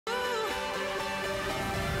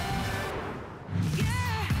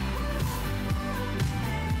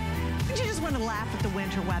want to laugh at the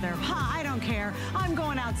winter weather. I don't care. I'm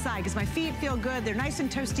going outside because my feet feel good. They're nice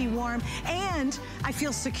and toasty warm, and I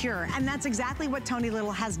feel secure. And that's exactly what Tony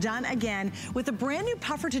Little has done again with a brand new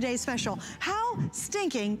Puffer Today special. How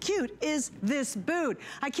stinking cute is this boot?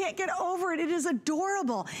 I can't get over it. It is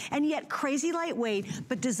adorable and yet crazy lightweight,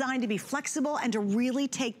 but designed to be flexible and to really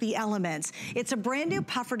take the elements. It's a brand new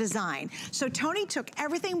puffer design. So Tony took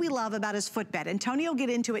everything we love about his footbed, and Tony will get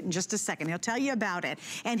into it in just a second. He'll tell you about it.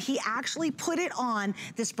 And he actually put it on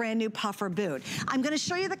this brand new puffer boot. I'm gonna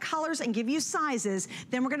show you the colors and give you sizes.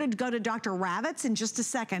 Then we're gonna go to Dr. Ravitz in just a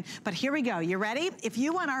second. But here we go. You ready? If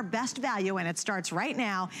you want our best value, and it starts right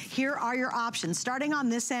now, here are your options. Starting on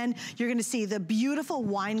this end, you're gonna see the beautiful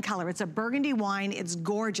wine color. It's a burgundy wine. It's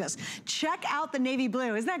gorgeous. Check out the navy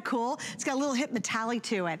blue. Isn't that cool? It's got a little hip metallic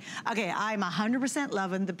to it. Okay, I'm 100%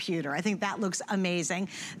 loving the pewter. I think that looks amazing.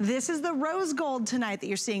 This is the rose gold tonight that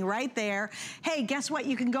you're seeing right there. Hey, guess what?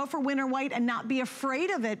 You can go for winter white and not be afraid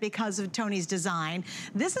of it because of Tony's design.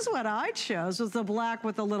 This is what I chose, was the black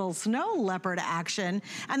with a little snow leopard action.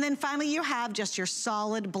 And then finally you have just your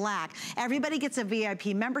solid black. Everybody gets a VIP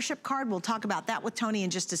membership card. We'll talk about that with Tony in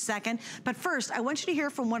just a second. But first, I want you to hear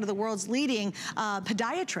from one of the world's leading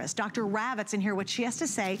podiatrists, Dr. Ravitz, and hear what she has to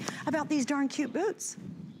say about these darn cute boots.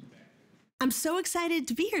 I'm so excited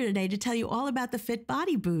to be here today to tell you all about the Fit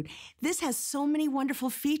Body Boot. This has so many wonderful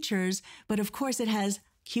features, but of course it has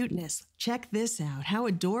cuteness. Check this out. How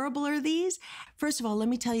adorable are these? First of all, let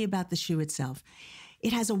me tell you about the shoe itself.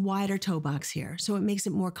 It has a wider toe box here, so it makes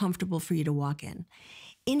it more comfortable for you to walk in.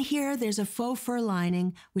 In here, there's a faux fur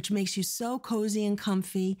lining, which makes you so cozy and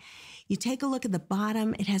comfy. You take a look at the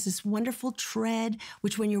bottom. It has this wonderful tread,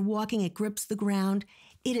 which when you're walking, it grips the ground.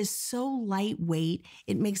 It is so lightweight.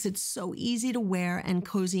 It makes it so easy to wear and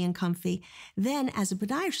cozy and comfy. Then, as a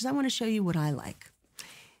podiatrist, I want to show you what I like.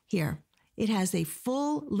 Here, it has a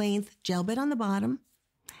full-length gel bed on the bottom,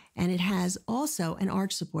 and it has also an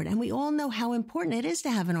arch support. And we all know how important it is to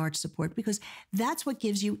have an arch support because that's what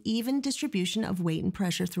gives you even distribution of weight and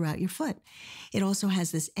pressure throughout your foot. It also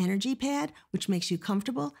has this energy pad, which makes you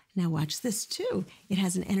comfortable. Now watch this too. It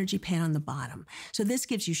has an energy pad on the bottom. So this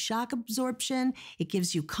gives you shock absorption. It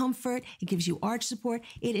gives you comfort. It gives you arch support.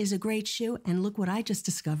 It is a great shoe. And look what I just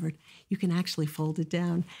discovered. You can actually fold it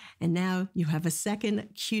down. And now you have a second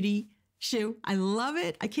cutie shoe. I love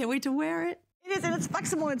it. I can't wait to wear it. It is, and it's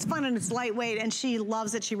flexible, and it's fun, and it's lightweight, and she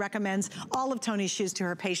loves it. She recommends all of Tony's shoes to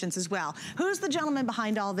her patients as well. Who's the gentleman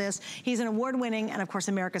behind all this? He's an award-winning and, of course,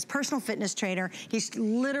 America's personal fitness trainer. He's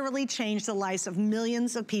literally changed the lives of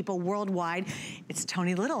millions of people worldwide. It's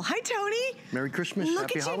Tony Little. Hi, Tony. Merry Christmas, Look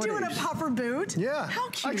happy at you holidays. doing a puffer boot. Yeah. How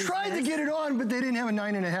cute I tried to get it on, but they didn't have a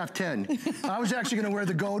 9.5, 10. I was actually going to wear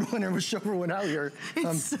the gold when there was silver one out here.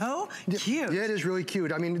 It's so cute. Yeah, it is really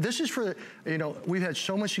cute. I mean, this is for, you know, we've had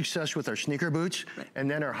so much success with our sneaker boots,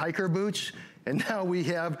 and then our hiker boots, and now we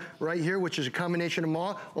have right here, which is a combination of them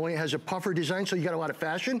all, only has a puffer design, so you got a lot of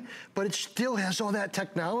fashion, but it still has all that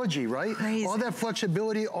technology, right? Crazy. All that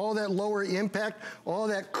flexibility, all that lower impact, all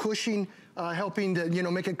that cushioning, helping to, you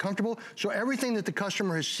know, make it comfortable. So everything that the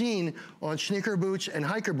customer has seen on sneaker boots and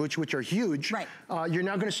hiker boots, which are huge, right. You're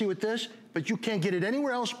now gonna see with this, but you can't get it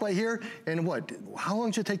anywhere else by here. And what, how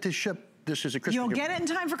long does it take to ship? This is a Christmas You'll gift. get it in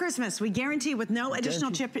time for Christmas. We guarantee with no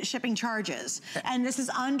additional shipping charges. And this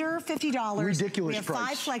is under $50. Ridiculous We have price.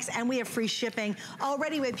 5 flex and we have free shipping.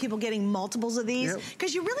 Already we have people getting multiples of these.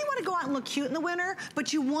 Because you really want to go out and look cute in the winter,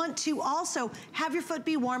 but you want to also have your foot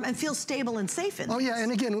be warm and feel stable and safe in Oh yeah,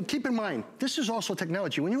 and again, keep in mind, this is also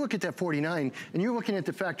technology. When you look at that 49 and you're looking at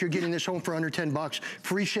the fact you're getting this home for under 10 bucks,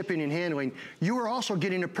 free shipping and handling, you are also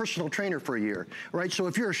getting a personal trainer for a year, right? So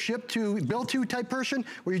if you're a ship to, bill to type person,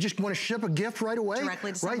 where you just want to ship a gift right away,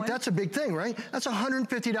 directly to someone. Right? That's a big thing, right? That's a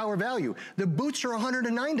 $150 value. The boots are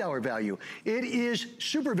 $109 value. It is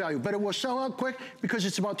super value, but it will sell out quick because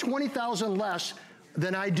it's about 20,000 less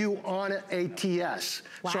than I do on a TS.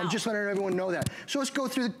 Wow. So I'm just letting everyone know that. So let's go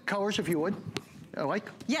through the colors if you would. Like?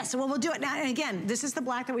 Yes, well, we'll do it now. And again, this is the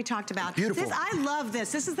black that we talked about. Beautiful. I love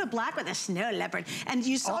this. This is the black with the snow leopard. And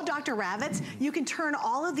you saw Dr. Ravitz. You can turn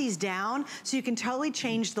all of these down so you can totally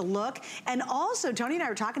change the look. And also, Tony and I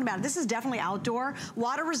were talking about it. This is definitely outdoor,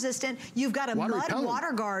 water resistant. You've got a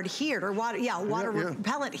water guard here, or water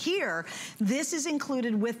repellent here. This is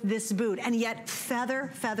included with this boot, and yet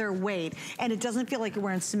feather weight. And it doesn't feel like you're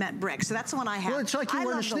wearing cement bricks. So that's the one I have. Well, it's like you're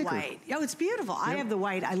wearing a sneaker. White. Oh, it's beautiful. I have the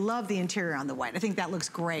white. I love the interior on the white. think that looks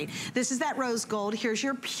great. This is that rose gold. Here's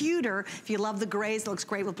your pewter. If you love the grays, it looks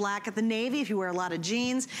great with black. At the navy, if you wear a lot of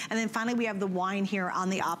jeans. And then finally, we have the wine here on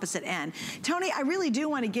the opposite end. Tony, I really do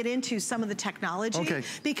want to get into some of the technology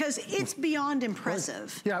because it's beyond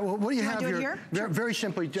impressive. Yeah, well, what do you have here? Very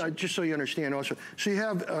simply, just so you understand also. So you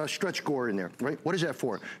have stretch gore in there, right? What is that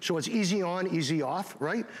for? So it's easy on, easy off,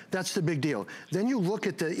 right? That's the big deal. Then you look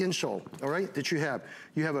at the insole, all right, that you have.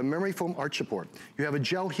 You have a memory foam arch support. You have a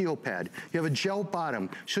gel heel pad. You have a gel bottom.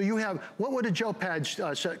 So you have, what would a gel pad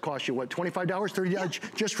set cost you? What, $25,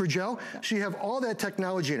 $30 just for gel? Yeah. So you have all that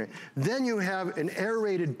technology in it. Then you have an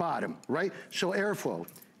aerated bottom, right? So airflow.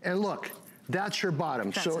 And look, that's your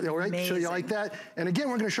bottom. That's so, all right, so you like that? And again,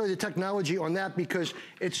 we're going to show you the technology on that because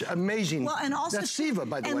it's amazing. Well, and also, that's Siva,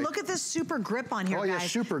 by the way. And look at this super grip on here, guys. Oh, yeah,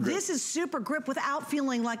 super grip. This is super grip without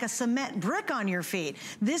feeling like a cement brick on your feet.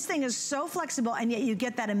 This thing is so flexible, and yet you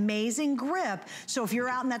get that amazing grip. So if you're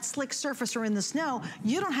out in that slick surface or in the snow,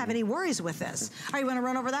 you don't have any worries with this. All right, you want to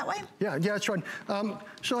run over that way? Yeah, that's right.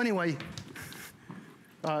 So anyway,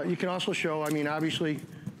 you can also show, I mean, obviously,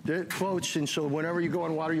 it floats, and so whenever you go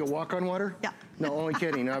on water, you'll walk on water? Yeah. No, only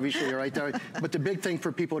kidding, obviously, right there. But the big thing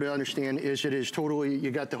for people to understand is it is totally, you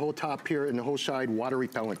got the whole top here and the whole side water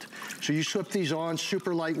repellent. So you slip these on,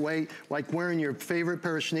 super lightweight, like wearing your favorite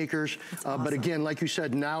pair of sneakers. Awesome. But again, like you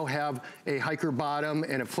said, now have a hiker bottom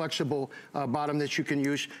and a flexible bottom that you can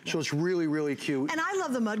use. So it's really, really cute. And I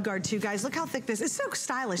love the mud guard too, guys. Look how thick this is. It's so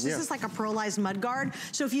stylish. This is like a pearlized mud guard.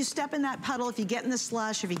 So if you step in that puddle, if you get in the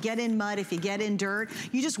slush, if you get in mud, if you get in dirt,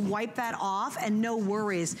 you just wipe that off and no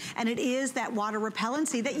worries. And it is that water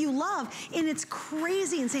repellency that you love, and it's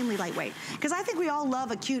crazy insanely lightweight. Because I think we all love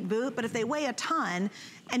a cute boot, but if they weigh a ton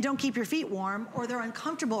and don't keep your feet warm, or they're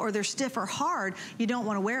uncomfortable, or they're stiff or hard, you don't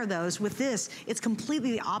want to wear those. With this, it's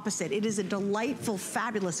completely the opposite. It is a delightful,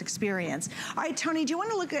 fabulous experience. All right, Tony, do you want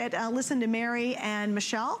to look at listen to Mary and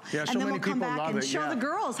Michelle? Yeah, and then we'll come back and show the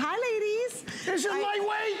girls. Hi, ladies. Is it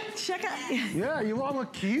lightweight? Check out. Yeah, you all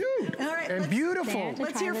look cute. All right, and beautiful.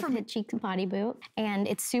 Let's hear from the Cheeks body boot, and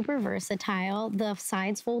it's super versatile. The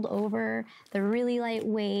sides fold over. They're really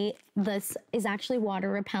lightweight. This is actually water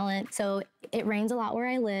repellent, so it rains a lot where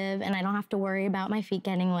I live, and I don't have to worry about my feet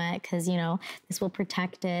getting wet because, you know, this will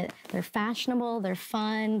protect it. They're fashionable, they're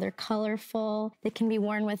fun, they're colorful. They can be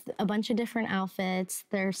worn with a bunch of different outfits.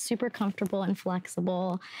 They're super comfortable and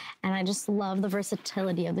flexible, and I just love the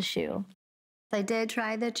versatility of the shoe. I did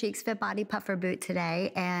try the Cheeks Fit Body Puffer boot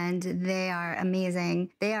today, and they are amazing.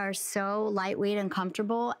 They are so lightweight and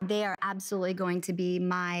comfortable. They are absolutely going to be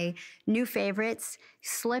my new favorites.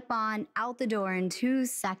 Slip on out the door in 2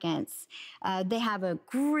 seconds. They have a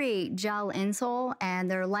great gel insole, and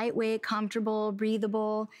they're lightweight, comfortable,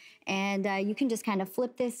 breathable, and you can just kind of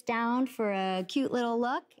flip this down for a cute little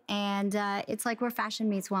look, and it's like where fashion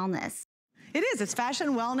meets wellness. It is. It's fashion,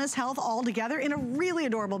 wellness, health all together in a really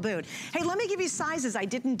adorable boot. Hey, let me give you sizes. I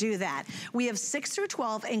didn't do that. We have 6 through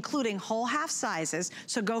 12, including whole half sizes,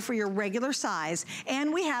 so go for your regular size.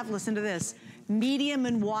 And we have, listen to this, medium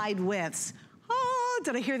and wide widths. Oh,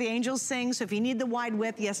 did I hear the angels sing? So if you need the wide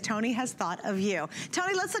width, yes, Tony has thought of you.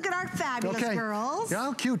 Tony, let's look at our fabulous girls. Yeah,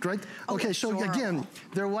 how cute, right? Okay, so again,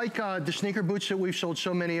 they're like the sneaker boots that we've sold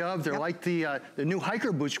so many of. They're like the new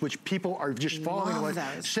hiker boots, which people are just falling in love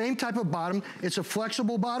with. Same type of bottom. It's a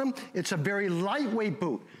flexible bottom. It's a very lightweight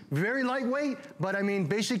boot. Very lightweight, but I mean,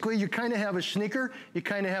 basically you kind of have a sneaker, you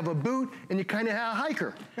kind of have a boot, and you kind of have a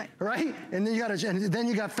hiker, right? And then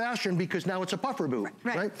you got fashion because now it's a puffer boot,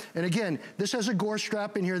 right? And again, this has a gore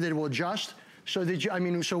strap in here that will adjust. So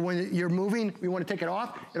that so when you're moving, you want to take it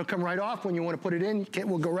off, it'll come right off. When you want to put it in,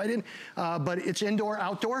 we'll go right in. But it's indoor,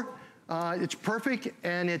 outdoor. It's perfect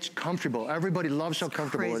and it's comfortable. Everybody loves how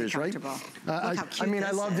comfortable it is, right? I mean,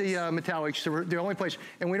 I love the metallics. They're the only place,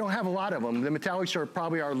 and we don't have a lot of them. The metallics are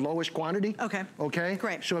probably our lowest quantity. Okay.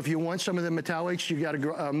 Great. So if you want some of the metallics, you got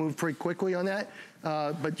to move pretty quickly on that.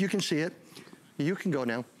 But you can see it. You can go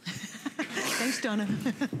now. Thanks, Donna.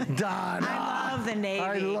 Donna. I love the navy.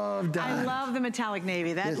 I love Donna. I love the metallic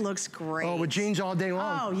navy. That looks great. Oh, with jeans all day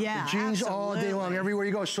long. Oh, yeah, with jeans all day long. Everywhere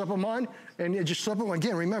you go, slip them on, and you just slip them on.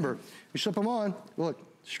 Again, remember, you slip them on, look,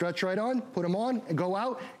 stretch right on, put them on, and go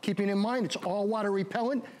out, keeping in mind it's all water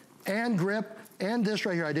repellent and grip, and this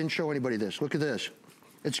right here. I didn't show anybody this. Look at this.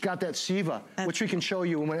 It's got that SIVA, which we can show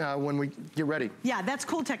you when we get ready. Yeah, that's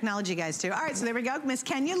cool technology, guys, too. All right, so there we go. Miss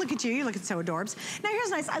Kenya, look at you. You're looking so adorbs. Now,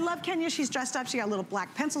 here's nice. I love Kenya. She's dressed up. She got a little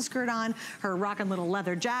black pencil skirt on, her rocking little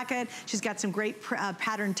leather jacket. She's got some great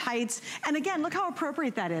pattern tights. And again, look how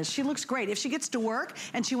appropriate that is. She looks great. If she gets to work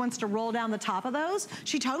and she wants to roll down the top of those,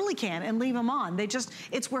 she totally can and leave them on.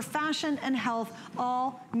 It's where fashion and health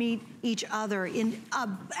all meet each other in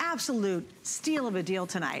an absolute steal of a deal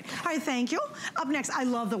tonight. All right, thank you. Up next, I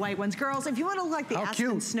love the white ones. Girls, if you want to look like the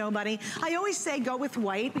Aspen Snow Bunny, I always say go with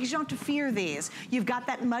white because you don't have to fear these. You've got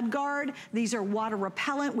that mud guard. These are water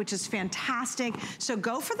repellent, which is fantastic. So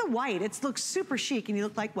go for the white. It looks super chic and you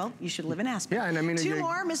look like, well, you should live in Aspen. Yeah, and I mean, two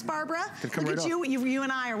more, Miss Barbara. Look at you. You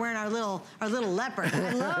and I are wearing our little leopard.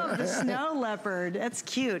 I love the snow leopard. That's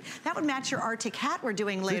cute. That would match your Arctic hat we're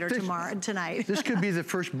doing later tonight. This could be the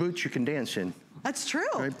first boots you can dance in. That's true.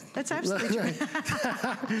 Right. That's absolutely true.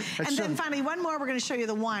 And then finally, one more, we're going to show you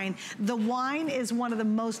the wine. The wine is one of the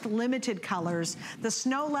most limited colors. The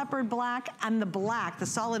snow leopard black and the black, the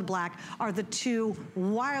solid black, are the two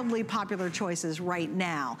wildly popular choices right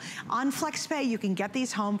now. On FlexPay, you can get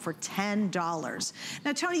these home for $10.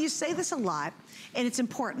 Now, Tony, you say this a lot, and it's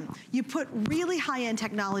important. You put really high-end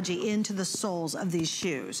technology into the soles of these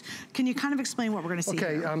shoes. Can you kind of explain what we're going to see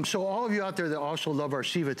here? Okay, so all of you out there that also love our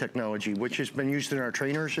SIVA technology, which has been used in our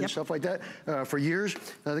trainers and stuff like that for years.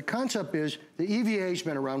 The concept is the EVA's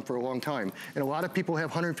been around for a long time, and a lot of people have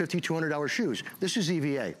 $150, $200 shoes. This is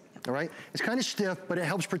EVA. All right, it's kind of stiff, but it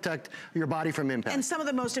helps protect your body from impact. And some of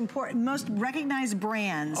the most important, most recognized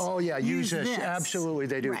brands use this. Absolutely,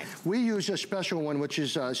 they do. Right. We use a special one, which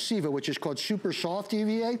is SIVA, which is called Super Soft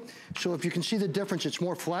EVA. So if you can see the difference, it's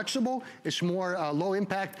more flexible, it's more low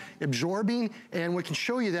impact absorbing, and we can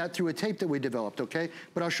show you that through a tape that we developed, okay?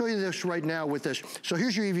 But I'll show you this right now with this. So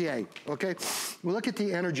here's your EVA, okay? We'll look at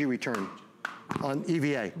the energy return on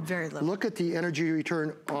EVA. Very little. Look at the energy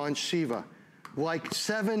return on SIVA. Like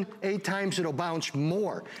 7, 8 times it'll bounce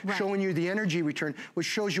more, showing you the energy return, which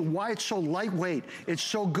shows you why it's so lightweight. It's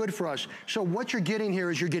so good for us. So what you're getting here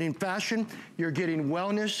is you're getting fashion, you're getting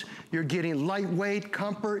wellness, you're getting lightweight,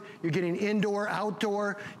 comfort, you're getting indoor,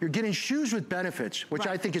 outdoor, you're getting shoes with benefits, which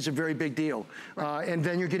I think is a very big deal. And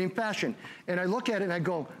then you're getting fashion. And I look at it and I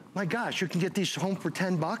go, my gosh, you can get these home for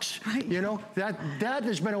 $10. Right. You know, that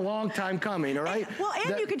has been a long time coming, all right? Well,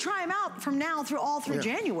 and you can try them out from now through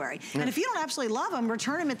January. And if you don't absolutely love them,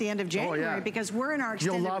 return them at the end of January because we're in our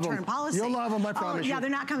extended return policy. You'll love them, I promise you. Yeah, they're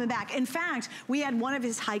not coming back. In fact, we had one of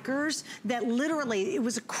his hikers that literally, it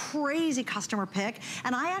was a crazy customer pick,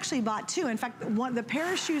 and I actually bought 2. In fact, the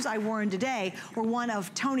pair of shoes I wore in today were one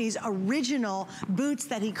of Tony's original boots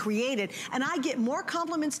that he created, and I get more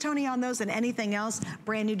compliments, Tony, on those than anything else.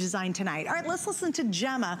 Brand new design tonight. All right, let's listen to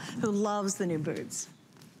Gemma, who loves the new boots.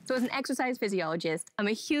 So as an exercise physiologist, I'm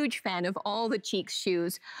a huge fan of all the Cheeks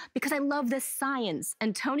shoes because I love the science,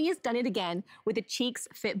 and Tony has done it again with the Cheeks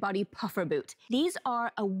Fit Body Puffer Boot. These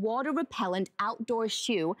are a water-repellent outdoor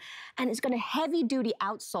shoe, and it's got a heavy-duty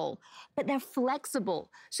outsole, but they're flexible,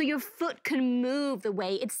 so your foot can move the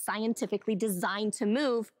way it's scientifically designed to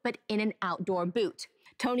move, but in an outdoor boot.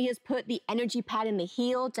 Tony has put the energy pad in the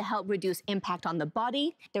heel to help reduce impact on the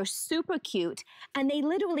body. They're super cute, and they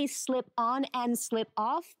literally slip on and slip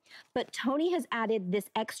off, but Tony has added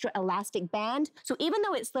this extra elastic band, so even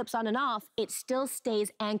though it slips on and off, it still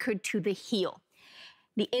stays anchored to the heel.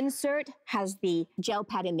 The insert has the gel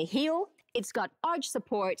pad in the heel, it's got arch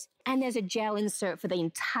support, and there's a gel insert for the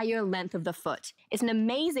entire length of the foot. It's an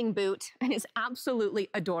amazing boot, and it's absolutely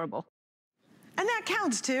adorable. And that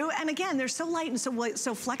counts too. And again, they're so light and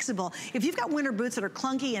so flexible. If you've got winter boots that are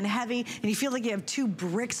clunky and heavy and you feel like you have 2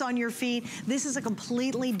 bricks on your feet, this is a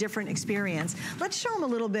completely different experience. Let's show them a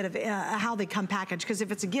little bit of how they come packaged, because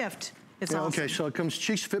if it's a gift, it's awesome. Okay, so it comes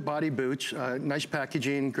Cheeks Fit Body boots, nice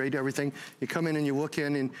packaging, great everything. You come in and you look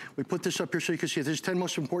in, and we put this up here so you can see there's 10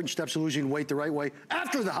 most important steps to losing weight the right way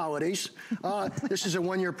after the holidays. This is a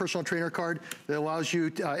 1-year personal trainer card that allows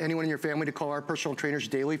you, anyone in your family, to call our personal trainers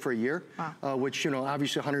daily for a year, which, you know,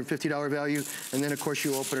 obviously $150 value. And then, of course,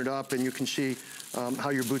 you open it up and you can see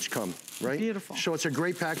how your boots come, right? Beautiful. So it's a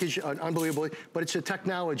great package, unbelievably, but it's a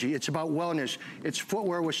technology. It's about wellness. It's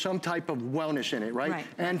footwear with some type of wellness in it, right?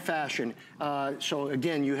 And fashion. So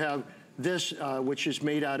again, you have this, which is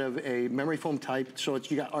made out of a memory foam type. So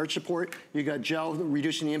you got arch support, you got gel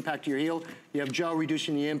reducing the impact to your heel, you have gel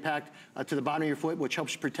reducing the impact to the bottom of your foot, which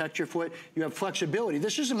helps protect your foot. You have flexibility.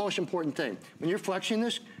 This is the most important thing. When you're flexing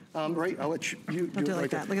this, right, I'll let you do it like right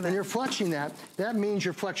that. there. Look at that. And you're flexing that. That means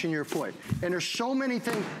you're flexing your foot. And there's so many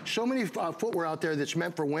things, so many footwear out there that's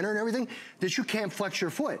meant for winter and everything that you can't flex your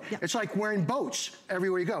foot. Yeah. It's like wearing boats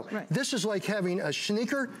everywhere you go. Right. This is like having a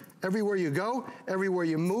sneaker everywhere you go, everywhere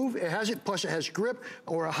you move. It has it, plus it has grip,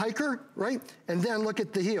 or a hiker, right? And then look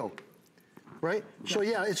at the heel. Right? Yeah. So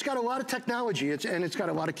yeah, it's got a lot of technology, and it's got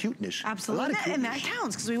a lot of cuteness. Absolutely, and that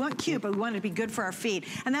counts, because we want cute, but we want it to be good for our feet.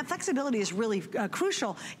 And that flexibility is really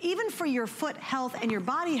crucial. Even for your foot health and your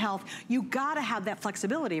body health, you gotta have that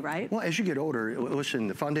flexibility, right? Well, as you get older, listen,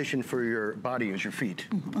 the foundation for your body is your feet,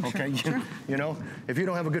 okay? Sure. You know, if you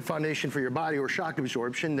don't have a good foundation for your body or shock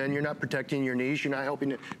absorption, then you're not protecting your knees, you're not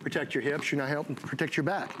helping to protect your hips, you're not helping to protect your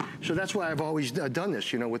back. So that's why I've always done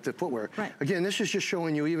this, you know, with the footwear. Right. Again, this is just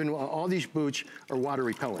showing you even all these boots are water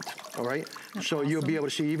repellent, all right? That's so awesome. You'll be able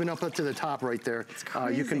to see even up to the top right there.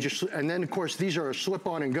 You can just, and then of course these are a slip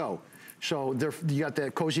on and go. So you got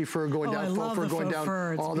that cozy fur going down, faux fur going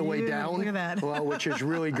down all the way down. Look at that. Well, which is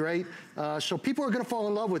really great. So people are going to fall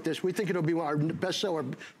in love with this. We think it'll be our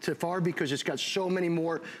bestseller so far because it's got so many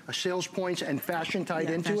more sales points and fashion tied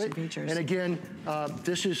into it. Features. And again,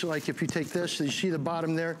 this is like, if you take this, you see the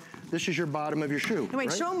bottom there, this is your bottom of your shoe. Wait,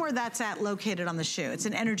 right? show them where that's located on the shoe. It's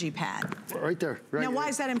an energy pad. Right there. Right. Now, why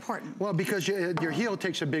is that important? Well, because your heel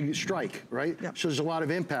takes a big strike, right? Yep. So there's a lot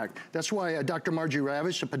of impact. That's why Dr. Margie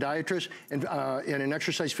Ravish, a podiatrist, and an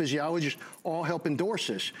exercise physiologist all help endorse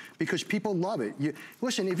this because people love it.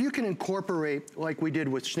 Listen, if you can incorporate, like we did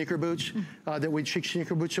with sneaker boots, cheek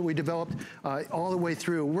sneaker boots that we developed, all the way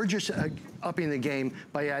through, we're just upping the game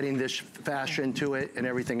by adding this fashion to it and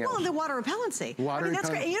everything else. Well, the water repellency. I mean, that's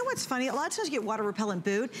great. And you know what's funny? A lot of times you get water repellent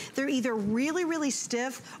boot, they're either really, really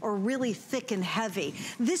stiff or really thick and heavy.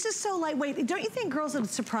 This is so lightweight. Don't you think, girls,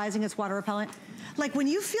 it's surprising it's water repellent? Like when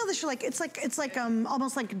you feel this, you're like, it's like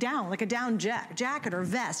almost like down, like a down jacket or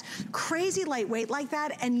vest. Crazy lightweight like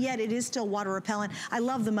that, and yet it is still water repellent. I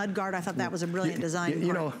love the mud guard. I thought that was a brilliant design.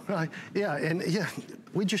 You know,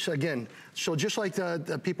 we just, again, so just like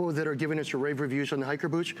the people that are giving us rave reviews on the hiker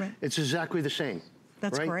boots, it's exactly the same.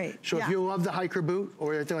 That's great. So if you love the hiker boot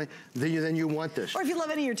or anything like that, then you want this. Or if you love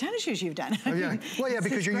any of your tennis shoes you've done. Well, yeah,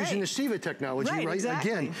 because you're using the SIVA technology, right? Exactly.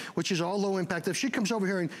 Again, which is all low impact. If she comes over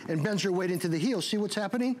here and bends her weight into the heel, see what's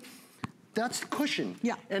happening? That's cushion.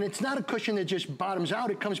 Yeah. And it's not a cushion that just bottoms out,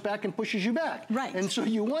 it comes back and pushes you back. Right. And so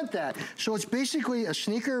you want that. So it's basically a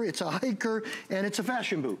sneaker, it's a hiker, and it's a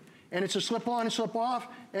fashion boot. And it's a slip on and slip off,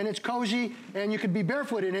 and it's cozy, and you could be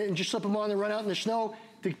barefoot in it and just slip them on and run out in the snow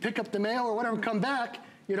to pick up the mail or whatever, come back.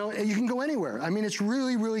 You know, and you can go anywhere. I mean, it's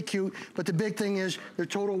really, really cute, but the big thing is they're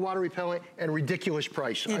total water repellent and ridiculous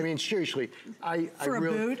price. I mean, seriously, For a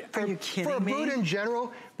boot? Are you kidding me? For a boot in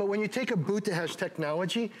general, but when you take a boot that has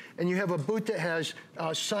technology and you have a boot that has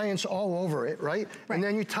science all over it, right? And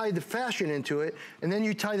then you tie the fashion into it, and then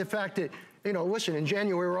you tie the fact that, you know, listen, in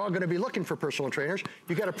January, we're all going to be looking for personal trainers.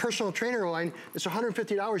 You got a personal trainer line. It's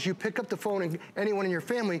 $150. You pick up the phone, and anyone in your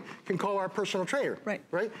family can call our personal trainer.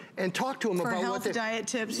 Right? And talk to them about health, what they... diet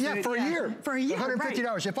tips. Yeah, food, for a year. For a year,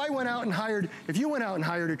 $150. If I went out and hired... If you went out and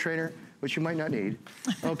hired a trainer, which you might not need,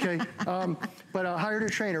 okay? But hired a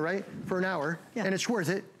trainer, right, for an hour, and it's worth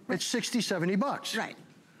it. It's 60, 70 bucks. Right.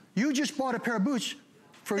 You just bought a pair of boots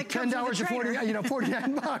for $10 or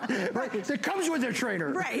 49 bucks, right? That comes with their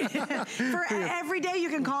trainer. Right. For every day you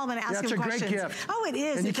can call them and ask them questions. That's a great gift. Oh, it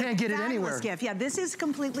is. And you can't get it anywhere. Gift. Yeah, this is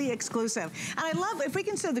completely exclusive. And I love, if we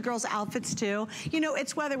can show the girls' outfits too, you know,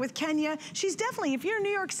 it's whether with Kenya, she's definitely, if you're a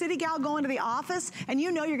New York City gal going to the office and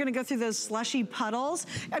you know you're gonna go through those slushy puddles,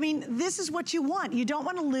 I mean, this is what you want. You don't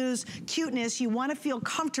wanna lose cuteness, you wanna feel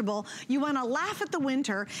comfortable, you wanna laugh at the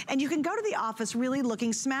winter, and you can go to the office really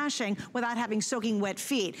looking smashing without having soaking wet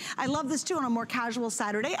feet. I love this too on a more casual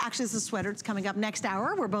Saturday. Actually, this is a sweater. It's coming up next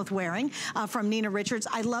hour. We're both wearing from Nina Richards.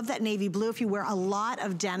 I love that navy blue if you wear a lot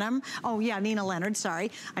of denim. Oh yeah, Nina Leonard,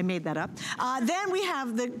 sorry. I made that up. Then we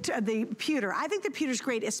have the pewter. I think the pewter's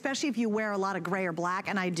great, especially if you wear a lot of gray or black,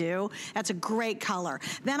 and I do. That's a great color.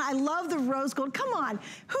 Then I love the rose gold. Come on,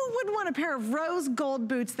 who wouldn't want a pair of rose gold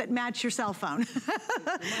boots that match your cell phone?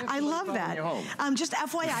 I love that. Just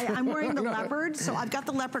FYI, I'm wearing the leopard, so I've got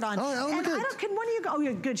the leopard on. And can one of you go, oh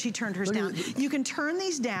yeah, good, she turned hers down. You can turn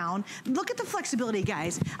these down. Look at the flexibility,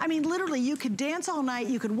 guys. I mean, literally, you could dance all night.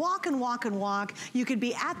 You could walk and walk and walk. You could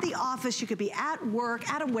be at the office. You could be at work,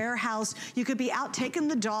 at a warehouse. You could be out taking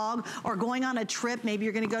the dog or going on a trip. Maybe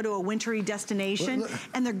you're going to go to a wintry destination,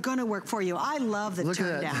 and they're going to work for you. I love the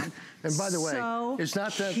turn down. And by the way, it's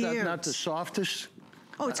not the softest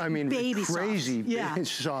Oh, it's I mean, baby crazy soft. Yeah.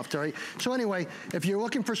 soft, right? So anyway, if you're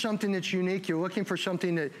looking for something that's unique, you're looking for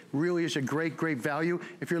something that really is a great, great value.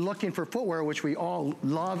 If you're looking for footwear, which we all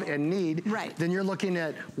love and need, right, then you're looking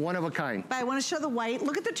at one of a kind. But I want to show the white.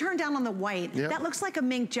 Look at the turn down on the white. Yep. That looks like a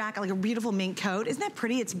mink jacket, like a beautiful mink coat. Isn't that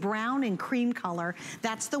pretty? It's brown and cream color.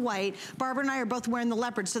 That's the white. Barbara and I are both wearing the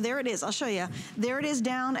leopard, so there it is. I'll show you. There it is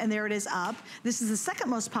down, and there it is up. This is the second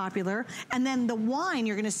most popular. And then the wine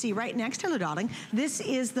you're going to see right next, hello darling, this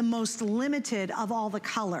is the most limited of all the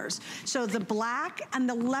colors. So the black and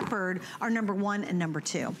the leopard are #1 and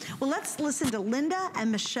 #2. Well, let's listen to Linda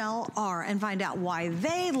and Michelle R. and find out why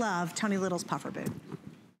they love Tony Little's puffer boot.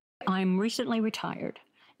 I'm recently retired,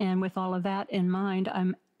 and with all of that in mind,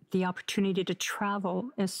 the opportunity to travel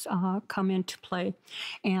has come into play.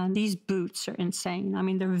 And these boots are insane. I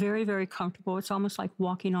mean, they're very, very comfortable. It's almost like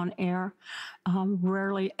walking on air.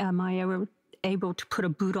 Rarely am I ever able to put a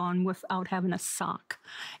boot on without having a sock.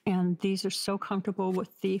 And these are so comfortable with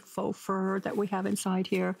the faux fur that we have inside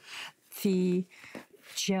here, the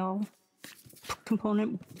gel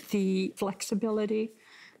component, the flexibility,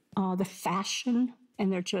 the fashion,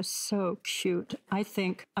 and they're just so cute. I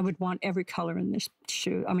think I would want every color in this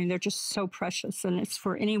shoe. I mean, they're just so precious, and it's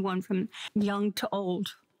for anyone from young to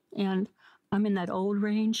old. And I'm in that old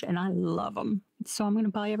range, and I love them. So I'm going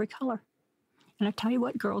to buy every color. And I tell you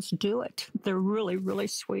what, girls, do it. They're really, really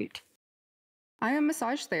sweet. I am a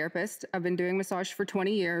massage therapist. I've been doing massage for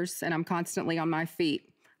 20 years, and I'm constantly on my feet.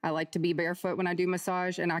 I like to be barefoot when I do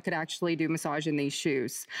massage, and I could actually do massage in these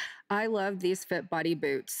shoes. I love these Fit Body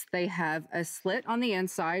boots. They have a slit on the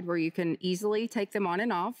inside where you can easily take them on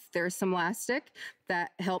and off. There's some elastic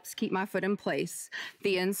that helps keep my foot in place.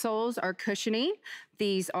 The insoles are cushiony.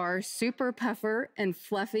 These are super puffer and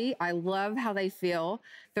fluffy. I love how they feel.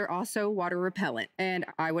 They're also water repellent, and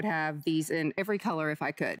I would have these in every color if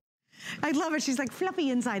I could. I love it. She's like fluffy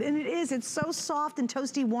inside, and it is. It's so soft and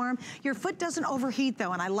toasty warm. Your foot doesn't overheat,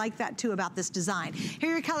 though, and I like that, too, about this design. Here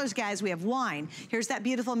are your colors, guys. We have wine. Here's that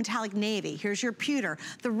beautiful metallic navy. Here's your pewter.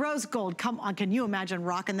 The rose gold. Come on, can you imagine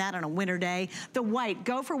rocking that on a winter day? The white.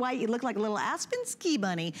 Go for white. You look like a little Aspen ski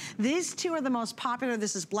bunny. These two are the most popular.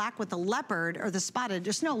 This is black with the leopard, or the spotted,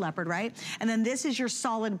 or snow leopard, right? And then this is your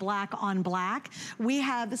solid black on black. We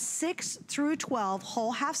have 6 through 12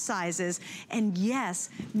 whole half sizes, and yes,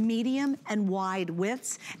 medium and wide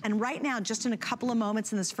widths. And right now, just in a couple of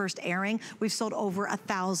moments in this first airing, we've sold over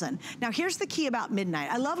 1,000. Now, here's the key about midnight.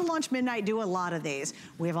 I love to launch midnight, do a lot of these.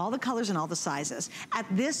 We have all the colors and all the sizes. At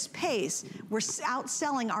this pace, we're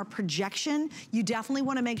outselling our projection. You definitely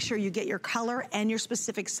want to make sure you get your color and your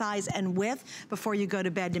specific size and width before you go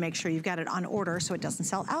to bed to make sure you've got it on order so it doesn't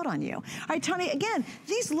sell out on you. All right, Tony, again,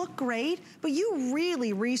 these look great, but you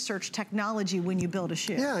really research technology when you build a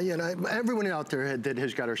shoe. Yeah, and everyone out there that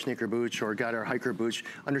has got our sneaker boots or got our hiker boots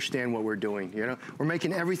understand what we're doing, you know? We're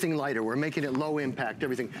making everything lighter. We're making it low impact,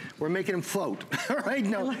 everything. We're making them float, right?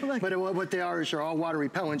 No, but what they are is they're all water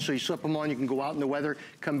repellent, so you slip them on, you can go out in the weather,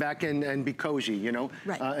 come back in and be cozy, you know?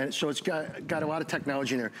 Right. And so it's got a lot of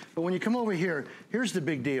technology in there. But when you come over here, here's the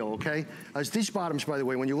big deal, okay? These bottoms, by the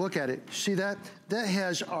way, when you look at it, see that? That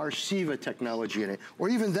has our SIVA technology in it. Or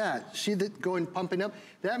even that, see that going pumping up?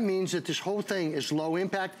 That means that this whole thing is low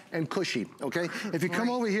impact and cushy, okay? If you come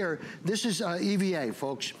over here, this is EVA,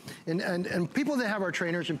 folks. And people that have our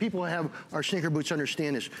trainers and people that have our sneaker boots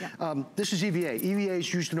understand this. Yeah. This is EVA. EVA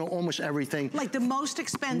is used in almost everything. Like the most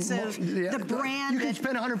expensive, the brand. You can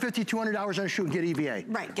spend $150, $200 on a shoe and get EVA.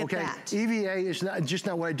 Right, get that. EVA is just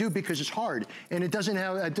not what I do because it's hard. And it doesn't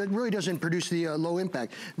have, it really doesn't produce the low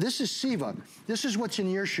impact. This is SIVA. This is what's in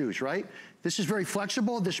your shoes, right? This is very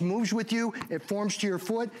flexible. This moves with you. It forms to your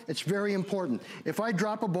foot. It's very important. If I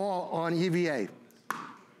drop a ball on EVA,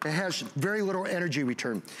 it has very little energy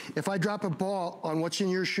return. If I drop a ball on what's in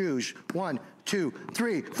your shoes, 1, 2,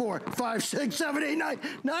 3, 4, 5, 6, 7, 8,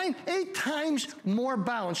 9, 8 times more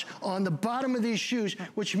bounce on the bottom of these shoes,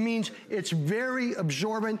 which means it's very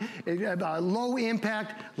absorbent, low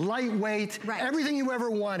impact, lightweight, everything you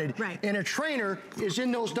ever wanted. And a trainer is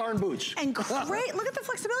in those darn boots. And great, look at the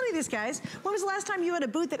flexibility of these guys. When was the last time you had a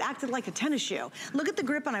boot that acted like a tennis shoe? Look at the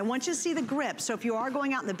grip, and I want you to see the grip. So if you are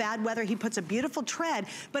going out in the bad weather, he puts a beautiful tread,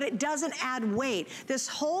 but it doesn't add weight. This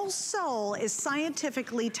whole sole is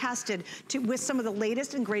scientifically tested with some of the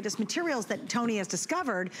latest and greatest materials that Tony has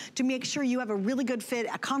discovered to make sure you have a really good fit,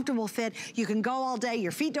 a comfortable fit. You can go all day,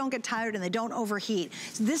 your feet don't get tired, and they don't overheat.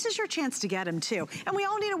 So this is your chance to get them too. And we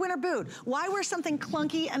all need a winter boot. Why wear something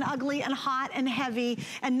clunky and ugly and hot and heavy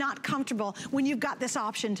and not comfortable when you've got this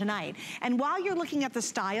option tonight? And while you're looking at the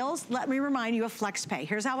styles, let me remind you of FlexPay.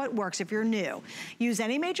 Here's how it works if you're new. Use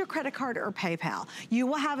any major credit card or PayPal. You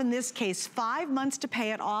will have, in this case, 5 months to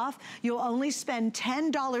pay it off. You'll only spend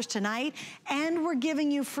 $10 tonight, and we're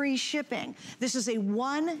giving you free shipping. This is a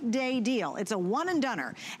one-day deal. It's a one and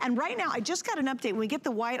doneer. And right now, I just got an update. When we get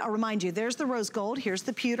the white, I'll remind you, there's the rose gold, here's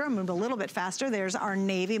the pewter, I'll move a little bit faster, there's our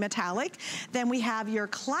navy metallic. Then we have your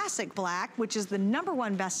classic black, which is the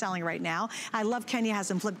 #1 best-selling right now. I love Kenya has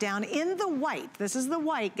them flipped down. In the white, this is the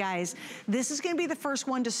white, guys. This is gonna be the first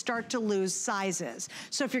one to start to lose sizes.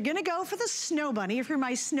 So if you're gonna go for the snow bunny, if you're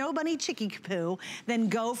my snow bunny chicky poo, then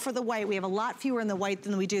go for the white. We have a lot fewer in the white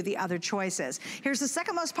than we do the other choices. Here's the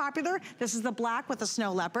second most popular. This is the black with the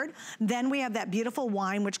snow leopard. Then we have that beautiful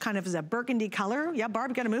wine, which kind of is a burgundy color. Yeah,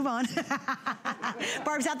 Barb, gotta move on.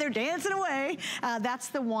 Barb's out there dancing away. That's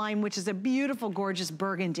the wine, which is a beautiful, gorgeous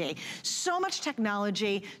burgundy. So much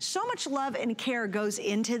technology, so much love and care goes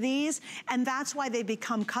into these, and that's why they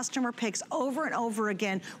become customer picks over and over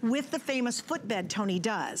again with the famous footbed Tony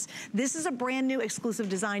does. This is a brand new exclusive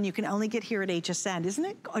design you can only get here at HSN. Isn't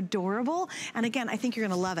it adorable? And again, I think you're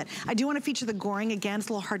gonna love it. I do wanna feature the goring. Again, it's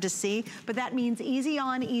a little hard to see, but that means easy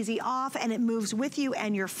on, easy off, and it moves with you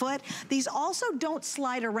and your foot. These also don't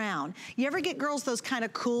slide around. You ever get girls those kind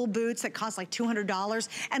of cool boots that cost like $200,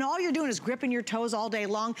 and all you're doing is gripping your toes all day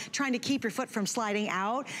long, trying to keep your foot from sliding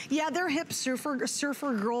out? Yeah, they're hip surfer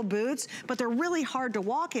girl boots, but they're really hard to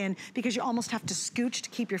walk in because you almost have to scooch to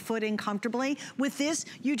keep your foot in comfortably. With this,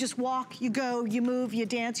 you just walk, you go, you move, you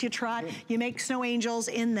dance, you trot, you make snow angels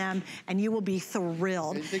in them, and you will be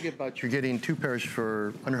thrilled. And think about you're getting 2 pairs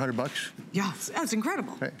for under 100 bucks. Yeah, that's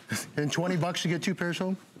incredible. Right. And 20 bucks to get 2 pairs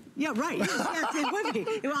home? Yeah, right. Yes, it would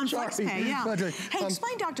be. On FlexPay, yeah. Hey,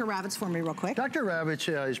 explain Dr. Ravitz for me real quick. Dr. Ravitz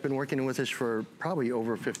has been working with us for probably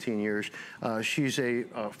over 15 years. She's a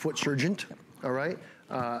foot surgeon, all right?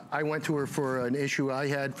 I went to her for an issue I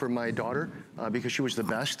had for my daughter because she was the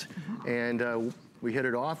best. And we hit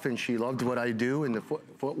it off, and she loved what I do in the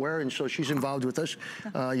footwear, and so she's involved with us,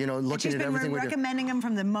 you know, looking at everything we do. She's been recommending them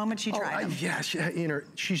from the moment she tried them. Yes, you know,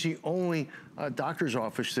 she's the only doctor's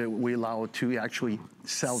office that we allow to actually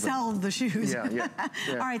sell them. Sell the shoes. Yeah.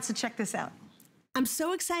 All right, so check this out. I'm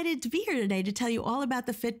so excited to be here today to tell you all about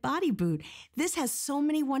the Fit Body Boot. This has so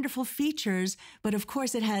many wonderful features, but of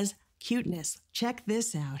course it has cuteness. Check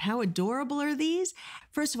this out. How adorable are these?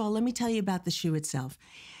 First of all, let me tell you about the shoe itself.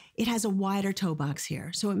 It has a wider toe box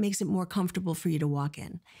here, so it makes it more comfortable for you to walk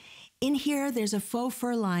in. In here, there's a faux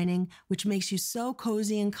fur lining, which makes you so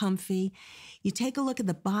cozy and comfy. You take a look at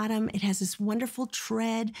the bottom. It has this wonderful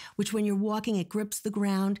tread, which when you're walking, it grips the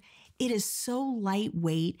ground. It is so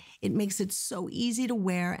lightweight. It makes it so easy to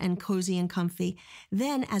wear and cozy and comfy.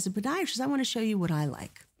 Then, as a podiatrist, I want to show you what I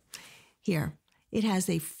like. Here, it has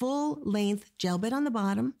a full-length gel bed on the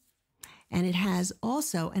bottom, and it has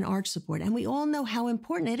also an arch support. And we all know how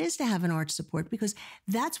important it is to have an arch support because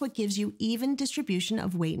that's what gives you even distribution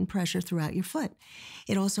of weight and pressure throughout your foot.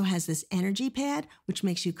 It also has this energy pad, which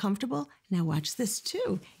makes you comfortable. Now watch this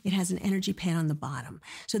too. It has an energy pad on the bottom.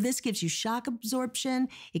 So this gives you shock absorption.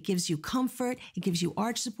 It gives you comfort. It gives you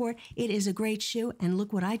arch support. It is a great shoe. And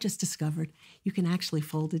look what I just discovered. You can actually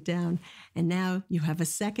fold it down. And now you have a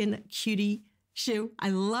second cutie shoe.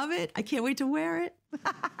 I love it. I can't wait to wear it.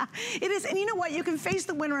 It is, and you know what? You can face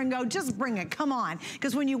the winter and go, just bring it, come on.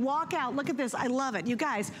 Because when you walk out, look at this, I love it. You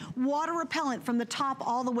guys, water repellent from the top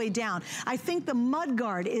all the way down. I think the mud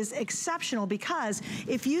guard is exceptional because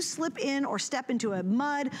if you slip in or step into a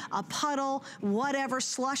mud, a puddle, whatever,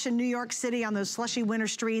 slush in New York City on those slushy winter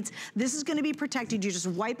streets, this is gonna be protected. You just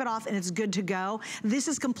wipe it off and it's good to go. This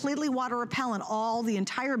is completely water repellent, all the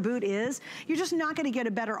entire boot is. You're just not gonna get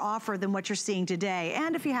a better offer than what you're seeing today.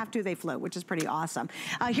 And if you have to, they float, which is pretty awesome.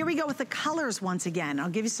 Here we go with the colors once again. I'll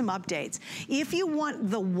give you some updates. If you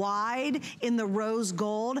want the wide in the rose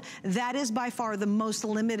gold, that is by far the most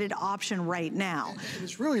limited option right now.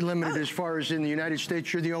 It's really limited as far as in the United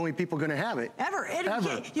States, you're the only people going to have it. Ever.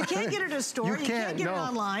 You can't get it at a store. You can't get it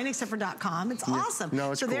online except for .com. It's awesome.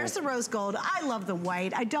 No, it's so cool. There's the rose gold. I love the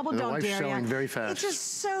white. I don't dare you. Selling very fast. It's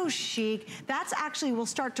just so chic. That's actually will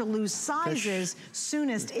start to lose sizes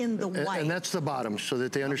soonest in the white. And that's the bottoms so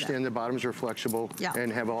that they understand the bottoms are flexible.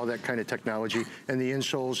 and have all that kind of technology. And the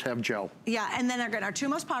insoles have gel. Yeah, and then our two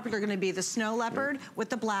most popular are going to be the snow leopard with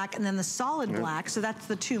the black, and then the solid black. So that's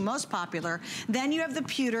the two most popular. Then you have the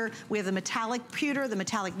pewter. We have the metallic pewter, the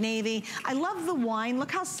metallic navy. I love the wine.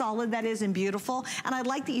 Look how solid that is and beautiful. And I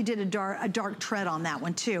like that you did a dark tread on that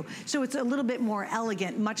one too. So it's a little bit more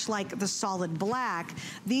elegant, much like the solid black.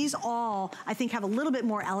 These all, I think, have a little bit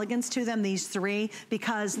more elegance to them, these three,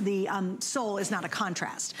 because the sole is not a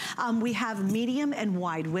contrast. We have medium and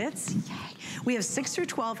wide widths. Yay. We have 6 through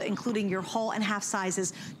 12, including your whole and half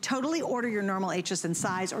sizes. Totally order your normal HSN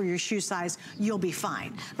size or your shoe size. You'll be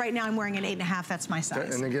fine. Right now I'm wearing an 8.5. That's my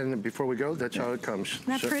size. And again, before we go, that's how it comes. Isn't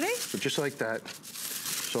that pretty? So just like that.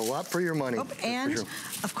 So a lot for your money. Oh, and,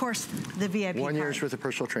 of course, the VIP 1 year's card. worth of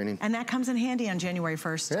personal training. And that comes in handy on January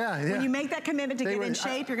 1st. Yeah. When you make that commitment to get in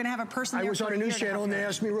shape, you're going to have a person there. I was on a news channel and they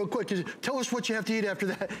asked me real quick, tell us what you have to eat after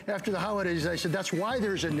the holidays. I said, that's why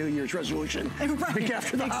there's a New Year's resolution. Right.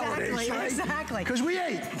 After the holidays, right? Exactly. Because we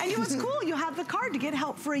ate. And you know what's cool? You have the card to get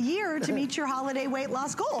help for a year to meet your holiday weight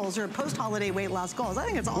loss goals or post-holiday weight loss goals. I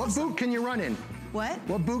think it's awesome. What boot can you run in? What?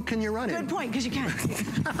 What boot can you run in? Good point, because you can.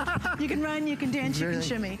 You can run, you can dance, you can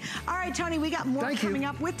shimmy. All right, Tony, we got more coming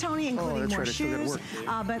up with Tony, including more shoes.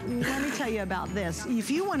 But let me tell you about this.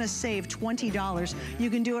 If you want to save $20, you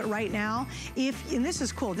can do it right now. And this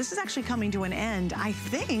is cool. This is actually coming to an end, I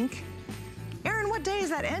think. Aaron, what day is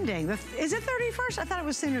that ending? Is it 31st? I thought it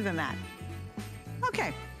was sooner than that.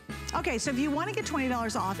 Okay. Okay, so if you want to get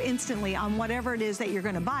 $20 off instantly on whatever it is that you're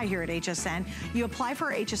going to buy here at HSN, you apply for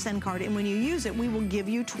our HSN card, and when you use it, we will give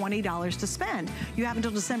you $20 to spend. You have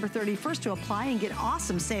until December 31st to apply and get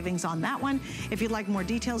awesome savings on that one. If you'd like more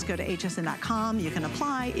details, go to hsn.com. You can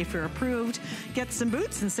apply. If you're approved, get some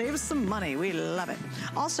boots and save some money. We love it.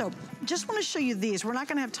 Also, just want to show you these. We're not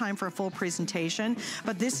going to have time for a full presentation,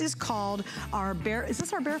 but this is called our is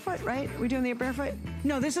this our barefoot, right? Are we doing the barefoot?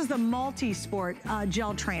 No, this is the multi-sport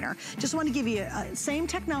gel trainer. Just want to give you same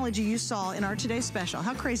technology you saw in our today's special.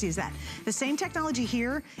 How crazy is that? The same technology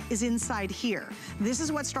here is inside here. This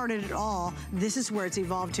is what started it all. This is where it's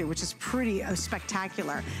evolved to, which is pretty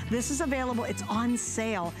spectacular. This is available. It's on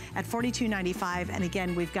sale at $42.95. And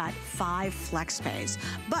again, we've got 5 flex pays.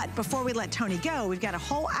 But before we let Tony go, we've got a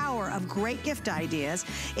whole hour of great gift ideas,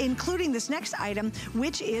 including this next item,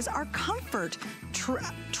 which is our comfort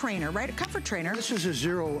trainer, right? A comfort trainer. This is a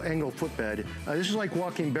zero-angle footbed. This is like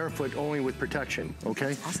walking barefoot, only with protection,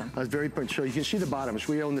 okay? Awesome. So you can see the bottoms.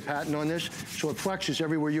 We own the patent on this, so it flexes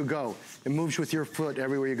everywhere you go. It moves with your foot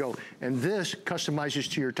everywhere you go. And this customizes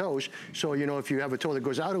to your toes, so you know if you have a toe that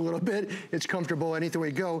goes out a little bit, it's comfortable anywhere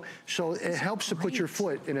you go. So it helps to put your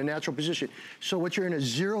foot in a natural position. So what you're in a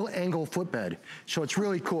zero-angle footbed. So it's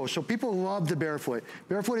really cool. So people love the barefoot.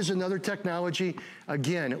 Barefoot is another technology.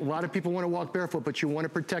 Again, a lot of people want to walk barefoot, but you want to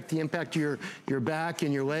protect the impact of your back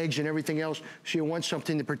and your legs and everything else, so you want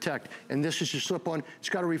something to protect. And this is your slip-on. It's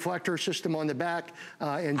got a reflector system on the back.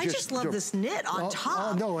 I just love this knit on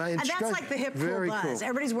top. No, and that's like the hip cool buzz. Cool.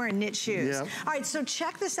 Everybody's wearing knit shoes. Yeah. All right, so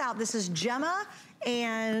check this out. This is Gemma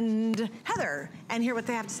and Heather, and hear what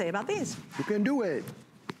they have to say about these. You can do it.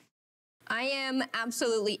 I am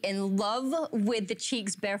absolutely in love with the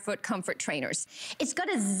Cheeks Barefoot Comfort Trainers. It's got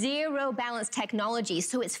a zero balance technology,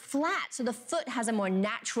 so it's flat, so the foot has a more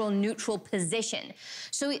natural, neutral position.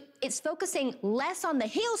 So it's focusing less on the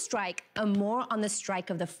heel strike and more on the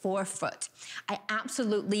strike of the forefoot. I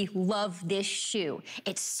absolutely love this shoe.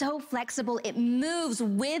 It's so flexible, it moves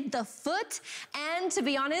with the foot, and to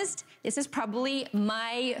be honest, this is probably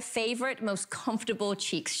my favorite, most comfortable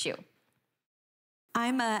Cheeks shoe.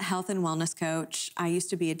 I'm a health and wellness coach. I used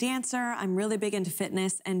to be a dancer. I'm really big into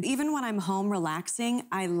fitness. And even when I'm home relaxing,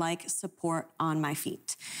 I like support on my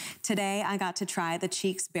feet. Today, I got to try the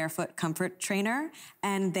Cheeks Barefoot Comfort Trainer,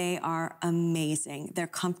 and they are amazing. They're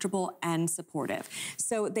comfortable and supportive.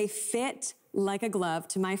 So they fit like a glove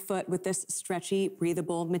to my foot with this stretchy,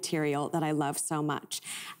 breathable material that I love so much.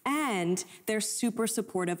 And they're super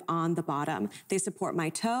supportive on the bottom. They support my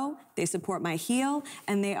toe, they support my heel,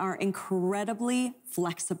 and they are incredibly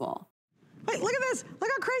flexible. Wait, look at this.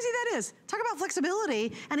 Look how crazy that is. Talk about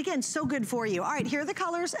flexibility. And again, so good for you. All right, here are the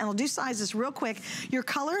colors, and I'll do sizes real quick. Your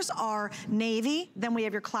colors are navy, then we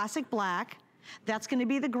have your classic black. That's gonna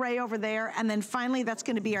be the gray over there, and then finally that's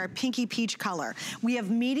gonna be our pinky peach color. We have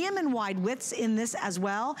medium and wide widths in this as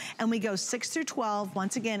well, and we go 6 through 12,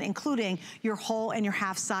 once again, including your whole and your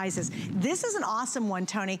half sizes. This is an awesome one,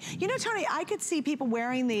 Tony. You know, Tony, I could see people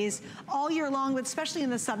wearing these all year long, but especially in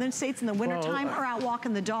the southern states in the wintertime, or out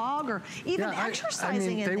walking the dog, or even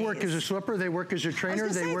exercising in they these. work as a slipper, they work as a trainer,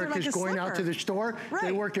 they work as going out to the store,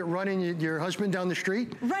 they work at running your husband down the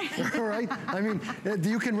street. Right. Right? I mean,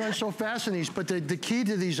 you can run so fast in these. but the key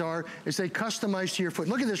to these is they customize to your foot.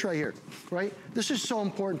 Look at this right here, right? This is so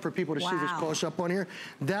important for people to see this close up on here.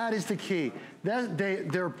 That is the key.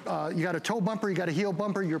 You got a toe bumper, you got a heel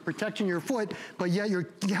bumper, you're protecting your foot, but yet you're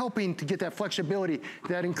helping to get that flexibility,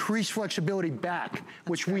 that increased flexibility back,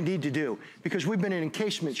 which we need to do, because we've been in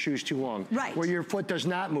encasement shoes too long, where your foot does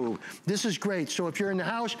not move. This is great. So if you're in the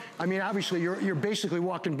house, I mean, obviously you're basically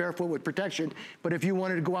walking barefoot with protection, but if you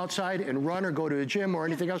wanted to go outside and run or go to the gym or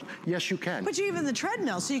anything else, yes, you can. But you even the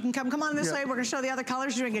treadmill, so you can come on this way. We're gonna show the other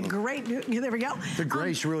colors. You're doing a great, there we go. The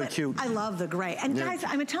gray's really cute. I love the gray. And guys,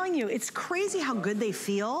 I'm telling you, it's crazy how good they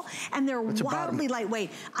feel, and they're wildly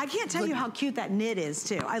lightweight. I can't tell you how cute that knit is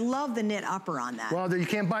too. I love the knit upper on that. Well, you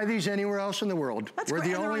can't buy these anywhere else in the world. That's We're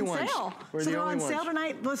great. the only ones. We're the only ones. So they're on sale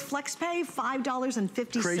tonight with FlexPay,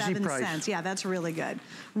 $5.57. Crazy price. Yeah, that's really good.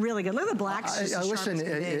 Really good. Look at the blacks. Listen,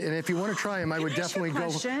 and if you want to try them, I would definitely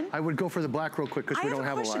go. I would go for the black real quick because we don't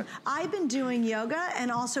have a lot. I've been doing yoga,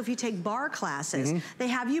 and also if you take bar classes, they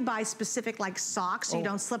have you buy specific like socks so you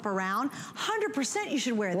don't slip around. 100% you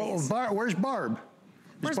should wear these. Where's Barb?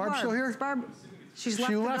 Is Barb still here? Barb? She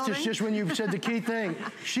left us just when you said the key thing.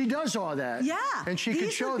 She does all that. Yeah. And she can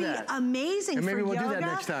show that. Amazing. And maybe for we'll yoga do that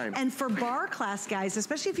next time. And for bar class, guys,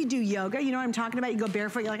 especially if you do yoga, you know what I'm talking about? You go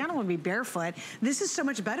barefoot, you're like, I don't want to be barefoot. This is so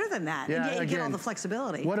much better than that. Yeah, and yet you get all the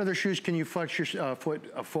flexibility. What other shoes can you flex your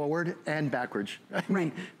foot forward and backwards? I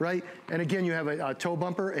mean, right? And again, you have a toe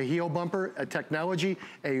bumper, a heel bumper, a technology,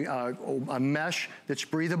 a mesh that's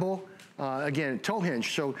breathable. Again, toe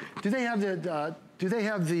hinge. So do they have the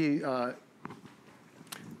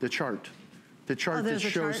chart? The chart that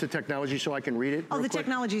shows the technology so I can read it. Oh, the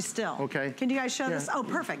technology still. Okay. Can you guys show this? Oh,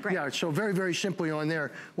 perfect, great. Yeah, so very, very simply on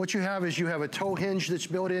there, what you have is you have a toe hinge that's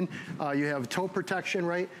built in, you have toe protection,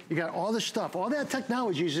 right? You got all the stuff, all that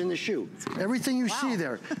technology is in the shoe. Everything you see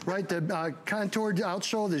there, right? The contoured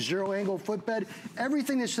outsole, the zero angle footbed,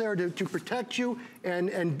 everything that's there to protect you,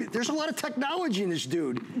 and there's a lot of technology in this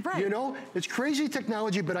dude. Right. You know, it's crazy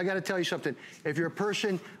technology, but I gotta tell you something. If you're a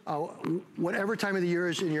person, whatever time of the year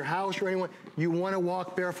is in your house or anyone, you want to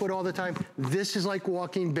walk barefoot all the time, this is like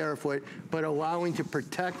walking barefoot, but allowing to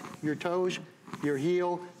protect your toes, your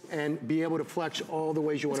heel, and be able to flex all the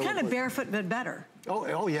ways you want to. It's kind of barefoot, but better.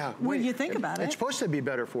 Oh yeah. When you think about it. It's supposed to be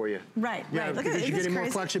better for you. Right, right. Look at it. Because you're getting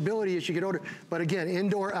more flexibility as you get older. But again,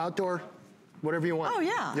 indoor, outdoor, whatever you want. Oh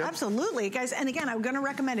yeah, absolutely. Guys, and again, I'm gonna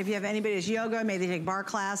recommend if you have anybody who's yoga, maybe they take bar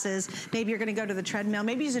classes, maybe you're gonna go to the treadmill,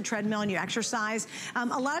 maybe use a treadmill and you exercise. A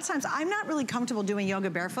lot of times, I'm not really comfortable doing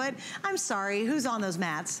yoga barefoot. I'm sorry, who's on those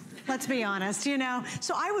mats? Let's be honest, you know?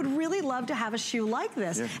 So I would really love to have a shoe like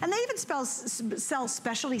this. Yeah. And they even sell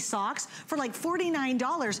specialty socks for like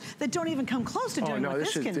 $49 that don't even come close to doing what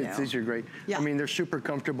this can do. These are great. Yeah. I mean, they're super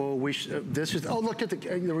comfortable. This is, look at the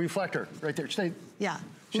reflector right there. Yeah.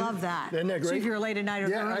 Love that. Isn't that great? So if you're late at night or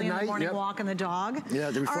early in the morning walking the dog.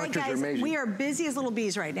 Yeah, the reflectors are amazing. We are busy as little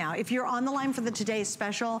bees right now. If you're on the line for the today's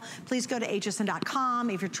special, please go to hsn.com.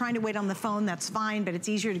 If you're trying to wait on the phone, that's fine, but it's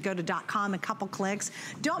easier to go to .com, a couple clicks.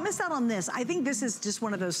 Don't miss out on this. I think this is just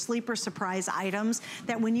one of those sleeper surprise items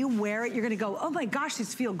that when you wear it, you're gonna go, oh my gosh,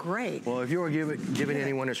 these feel great. Well, if you were giving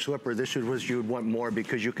anyone a slipper, this is what you would want more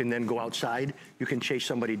because you can then go outside, you can chase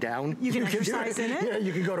somebody down. You can exercise in it. Yeah,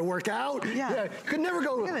 you can go to work out. Yeah. You could never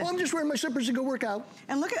go, I'm just wearing my slippers to go work out.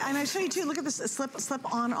 And look at, and I show you too, look at this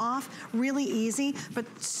slip on off, really easy, but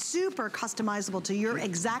super customizable to your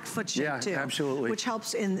exact foot shape too. Yeah, absolutely. Which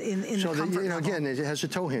helps in the comfort level. Again, it has a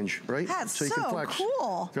toe hinge, right? That's so you can flex,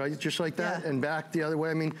 cool. Right, just like that, and back the other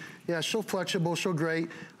way. I mean, yeah, so flexible, so great.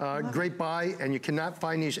 Great buy, and you cannot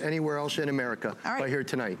find these anywhere else in America by here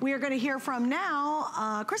tonight. We are gonna hear from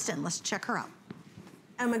now, Kristen, let's check her out.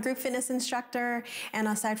 I'm a group fitness instructor, and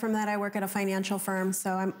aside from that, I work at a financial firm,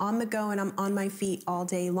 so I'm on the go and I'm on my feet all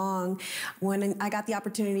day long. When I got the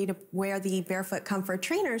opportunity to wear the Barefoot Comfort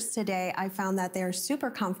trainers today, I found that they're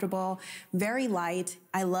super comfortable, very light.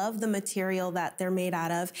 I love the material that they're made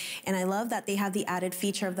out of, and I love that they have the added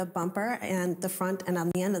feature of the bumper and the front and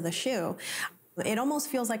on the end of the shoe. It almost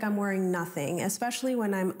feels like I'm wearing nothing, especially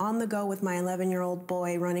when I'm on the go with my 11-year-old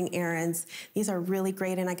boy running errands. These are really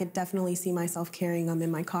great, and I could definitely see myself carrying them in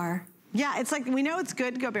my car. Yeah, it's like, we know it's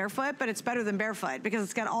good to go barefoot, but it's better than barefoot because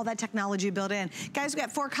it's got all that technology built in. Guys, we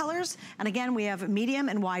got 4 colors, and again, we have medium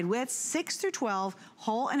and wide widths, 6 through 12,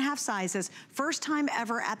 whole and half sizes. First time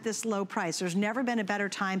ever at this low price. There's never been a better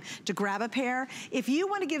time to grab a pair. If you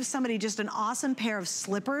want to give somebody just an awesome pair of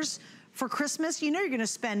slippers for Christmas, you know you're gonna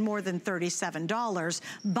spend more than $37.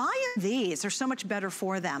 Buy these, they're so much better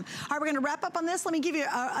for them. All right, we're gonna wrap up on this. Let me give you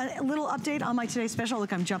a little update on my today's special.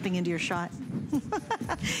 Look, I'm jumping into your shot.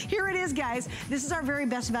 Here it is, guys. This is our very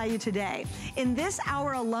best value today. In this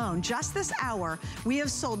hour alone, just this hour, we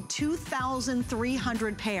have sold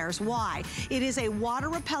 2,300 pairs. Why? It is a water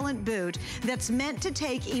repellent boot that's meant to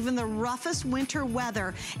take even the roughest winter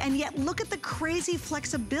weather, and yet look at the crazy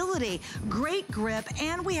flexibility, great grip,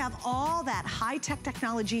 and we have all that high-tech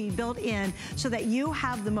technology built in so that you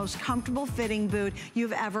have the most comfortable fitting boot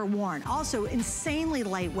you've ever worn. Also, insanely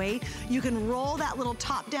lightweight. You can roll that little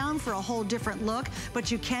top down for a whole different look,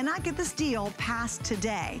 but you cannot get this deal past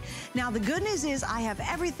today. Now, the good news is I have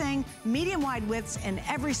everything, medium wide widths in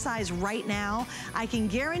every size right now. I can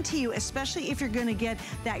guarantee you, especially if you're gonna get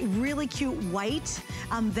that really cute white,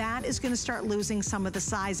 that is gonna start losing some of the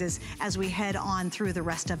sizes as we head on through the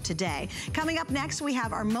rest of today. Coming up next, we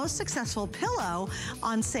have our most successful pillow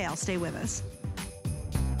on sale. Stay with us.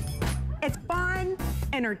 It's fun,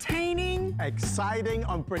 entertaining, exciting,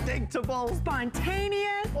 unpredictable,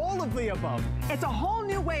 spontaneous, all of the above. It's a whole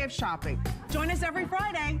new way of shopping. Join us every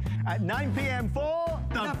Friday at 9 p.m. for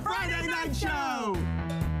the Friday Night Show.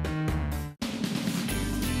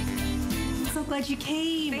 So glad you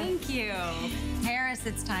came. Thank you. Harris,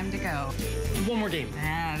 it's time to go. One more game.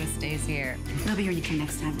 Ah, this stays here. We'll be here when you come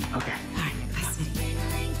next time. Okay. All right, bye, City.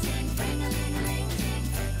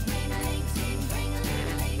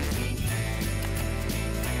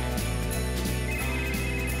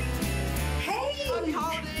 Happy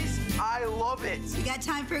holidays. I love it. You got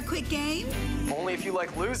time for a quick game? Only if you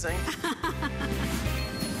like losing.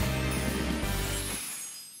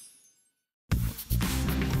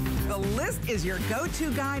 The List is your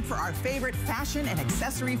go-to guide for our favorite fashion and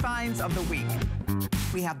accessory finds of the week.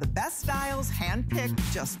 We have the best styles handpicked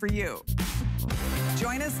just for you.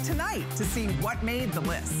 Join us tonight to see what made the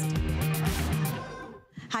list.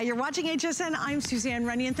 Hi, you're watching HSN. I'm Suzanne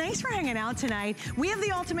Runyon. Thanks for hanging out tonight. We have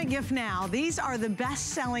the ultimate gift now. These are the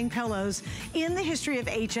best-selling pillows in the history of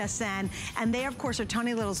HSN, and they, of course, are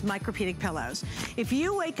Tony Little's Micropedic pillows. If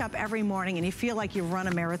you wake up every morning and you feel like you've run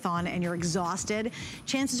a marathon and you're exhausted,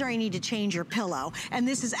 chances are you need to change your pillow, and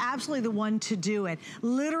this is absolutely the one to do it.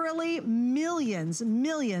 Literally millions,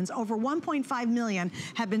 over 1.5 million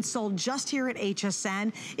have been sold just here at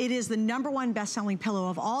HSN. It is the #1 best-selling pillow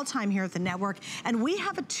of all time here at the network, and we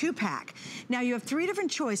have a 2-pack. Now you have 3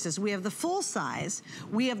 different choices. We have the full size,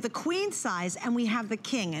 we have the queen size, and we have the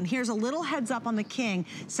king. And here's a little heads up on the king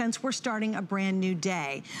since we're starting a brand new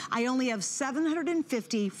day. I only have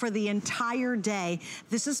 750 for the entire day.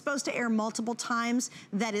 This is supposed to air multiple times.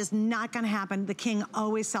 That is not gonna happen. The king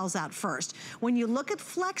always sells out first. When you look at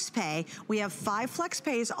FlexPay, we have 5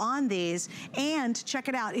 FlexPays on these, and check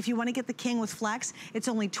it out. If you wanna get the king with Flex, it's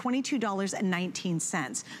only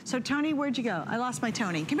 $22.19. So Tony, where'd you go? I lost my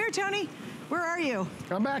Tony. Come here, Tony. Where are you?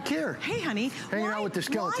 I'm back here. Hey, honey. Hanging out with the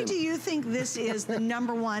skeleton. Why do you think this is the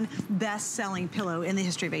 #1 best-selling pillow in the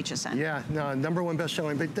history of HSN? Yeah, no, #1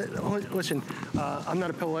 best-selling. But listen, I'm not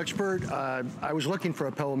a pillow expert. I was looking for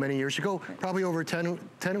a pillow many years ago, probably over 10,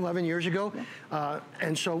 11 years ago.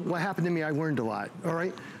 And so what happened to me, I learned a lot, all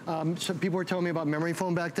right? Some people were telling me about memory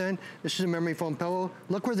foam back then. This is a memory foam pillow.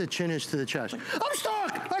 Look where the chin is to the chest. I'm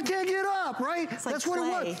stuck! I can't get up, right? That's what it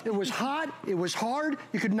was. It was hot, it was hard.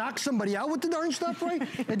 You could knock somebody out with the darn stuff, right?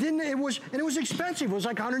 It was expensive. It was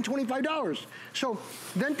like $125. So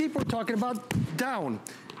then people were talking about down.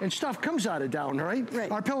 And stuff comes out of down, right?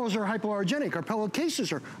 Our pillows are hypoallergenic. Our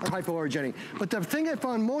pillowcases are hypoallergenic. But the thing I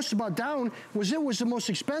found most about down was it was the most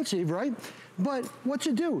expensive, right? But what's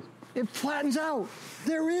it do? It flattens out.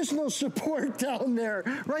 There is no support down there,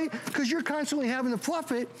 right? Because you're constantly having to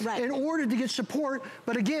fluff it in order to get support.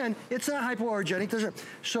 But again, it's not hypoallergenic.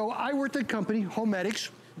 So I worked at a company, Homedics.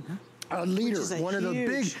 A leader, one of the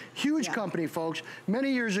big, huge company, folks,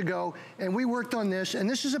 many years ago, and we worked on this, and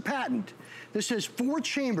this is a patent. This is 4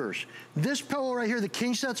 chambers. This pillow right here, the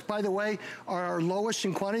king sets, by the way, are our lowest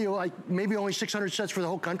in quantity, like maybe only 600 sets for the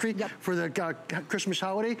whole country for the Christmas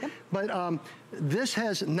holiday. But this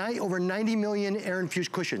has over 90 million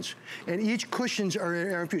air-infused cushions, and each cushions are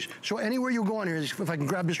air-infused. So anywhere you go on here, if I can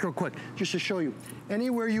grab this real quick, just to show you,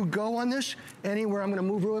 anywhere you go on this, anywhere, I'm gonna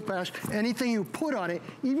move really fast, anything you put on it,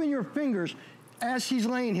 even your fingers, as he's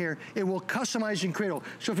laying here, it will customize and cradle.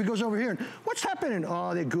 So if he goes over here, and what's happening?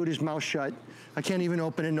 Oh, they glued his mouth shut. I can't even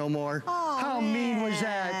open it no more. Oh, how mean was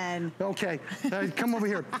that? Okay, come over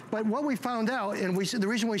here. But what we found out, and the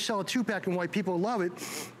reason we sell a 2-pack and why people love it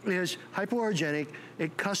is hypoallergenic.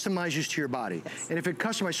 It customizes to your body. And if it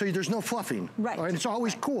customizes, so there's no fluffing. Right. And it's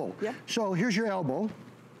always cool. So here's your elbow.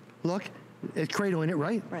 Look. It's cradling it,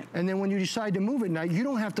 right? And then when you decide to move it now, you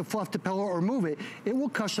don't have to fluff the pillow or move it. It will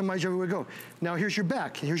customize everywhere you go. Now here's your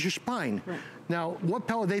back, here's your spine. Now, what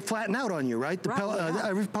pillow, they flatten out on you, right? The pillow,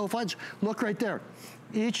 every pillow flattens. Look right there.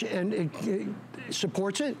 and it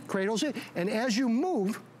supports it, cradles it, and as you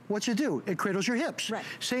move, what's it do? It cradles your hips. Right.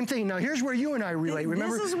 Same thing. Now here's where you and I relate.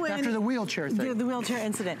 Remember after the wheelchair thing? The wheelchair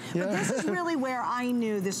incident. Yeah. But this is really where I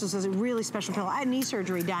knew this was a really special pillow. I had knee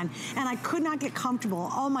surgery done, and I could not get comfortable.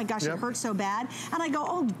 Oh my gosh, it hurt so bad. And I go,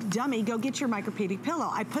 oh dummy, go get your micropedic pillow.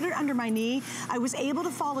 I put it under my knee. I was able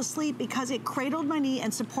to fall asleep because it cradled my knee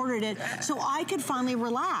and supported it, so I could finally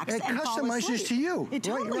relax and fall asleep. It customizes to you. It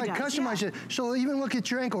totally does. Customize it. So even look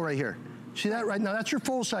at your ankle right here. See that right now? That's your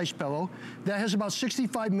full-size pillow. That has about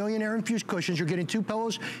 65 million air-infused cushions. You're getting 2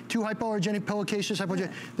 pillows, 2 hypoallergenic pillowcases.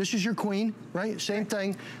 This is your queen, right? Same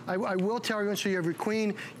thing. I will tell everyone, so you have your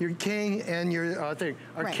queen, your king, and your thing.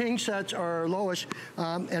 Our king sets are our lowest,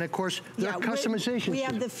 and of course, they're customizations. We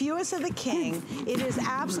have the fewest of the king. It is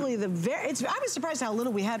absolutely I was surprised how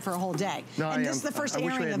little we had for a whole day. And this is the first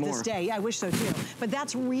airing of this day. Yeah, I wish so too. But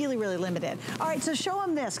that's really, really limited. All right, so show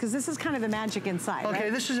them this, because this is kind of the magic inside, Okay,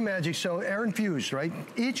 this is the magic. So air infused, right?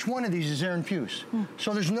 Each one of these is air infused.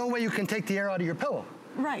 So there's no way you can take the air out of your pillow.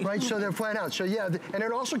 Right, so they're flat out. So yeah, and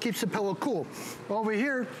it also keeps the pillow cool. Over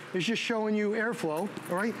here is just showing you airflow,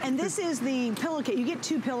 all right? And this is the pillowcase. You get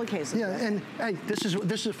 2 pillowcases. Yeah, and hey, this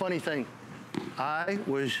is a funny thing. I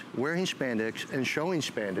was wearing spandex and showing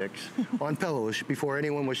spandex on pillows before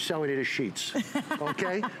anyone was selling it as sheets.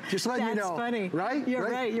 Okay? Just letting you know. That's funny. Right? You're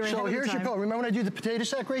right. You're So here's your pillow. Remember when I do the potato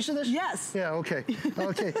sack race of this? Yes. Yeah, okay.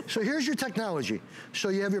 Okay. So here's your technology. So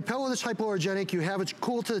you have your pillow that's hypoallergenic, you have it's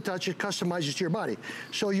cool to the touch, it customizes to your body.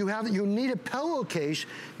 So you need a pillowcase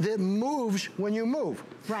that moves when you move.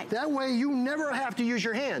 Right. That way you never have to use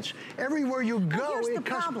your hands. Everywhere you go, here's the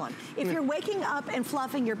problem. If you're waking up and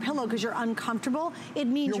fluffing your pillow because you're uncomfortable, it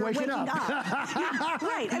means you're waking up.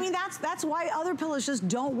 Right. I mean, that's why other pillows just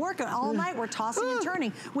don't work. All night we're tossing and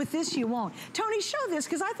turning. With this, you won't. Tony, show this,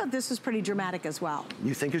 because I thought this was pretty dramatic as well.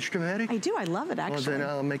 You think it's dramatic? I do. I love it, actually. Well, then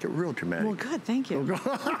I'll make it real dramatic. Well, good. Thank you.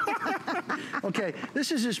 Okay.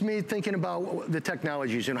 This is just me thinking about the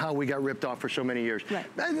technologies and how we got ripped off for so many years. Right.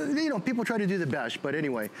 You know, people try to do the best, but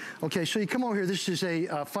anyway. Okay, so you come over here. This is a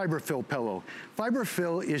fiberfill pillow.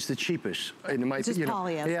 Fiberfill is the cheapest. It's just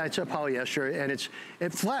polyester. Yeah, it's a polyester, and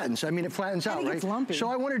it flattens. I mean, it flattens out, right? It's lumpy. So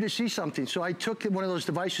I wanted to see something. So I took one of those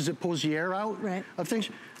devices that pulls the air out of things.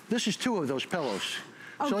 This is 2 of those pillows.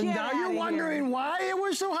 So now you're wondering why it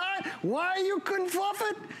was so hot, why you couldn't fluff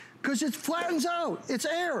it? Because it flattens out. It's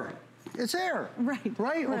air. It's air.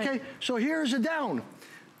 Right? Okay, so here's a down.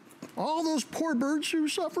 All those poor birds who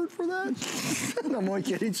suffered for that. No, I'm only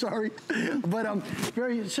kidding, sorry. But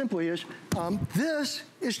very simply is, this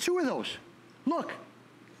is 2 of those. Look.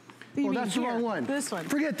 Well, that's the wrong one. This one.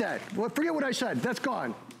 Forget that. Well, forget what I said. That's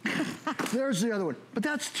gone. There's the other one. But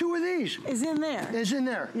that's 2 of these. Is in there. Is in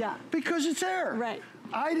there. Yeah. Because it's air. Right.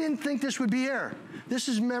 I didn't think this would be air. This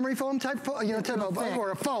is memory foam type,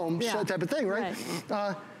 or a foam type of thing, right?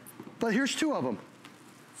 But here's 2 of them.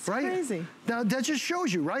 Right? Crazy. Now that just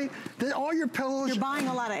shows you, right? That all your pillows. You're buying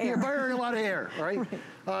a lot of air. You're buying a lot of air, right?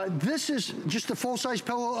 This is just the full-size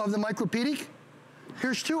pillow of the micropedic.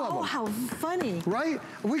 Here's 2 of them. Oh, how funny. Right?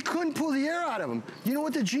 We couldn't pull the air out of them. You know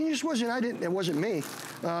what the genius was? And I didn't, it wasn't me.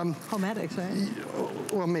 Homedics,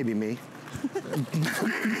 right? Well, maybe me.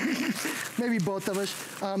 Maybe both of us.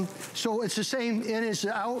 So it's the same in as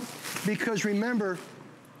out, because remember,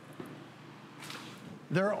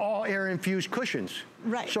 they're all air-infused cushions.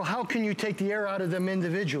 Right. So how can you take the air out of them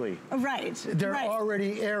individually? Right. They're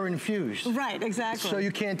already air infused. Right, exactly. So you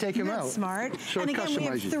can't take them out. That's smart. So and again, we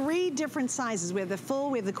have 3 different sizes. We have the full,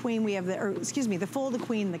 we have the queen, we have the full, the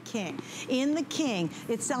queen, the king. In the king,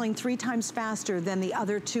 it's selling 3 times faster than the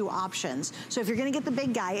other 2 options. So if you're gonna get the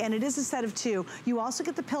big guy, and it is a set of 2, you also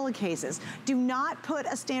get the pillowcases. Do not put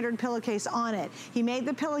a standard pillowcase on it. He made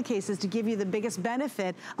the pillowcases to give you the biggest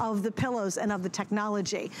benefit of the pillows and of the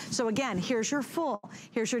technology. So again, here's your full.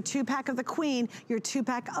 Here's your 2-pack of the queen, your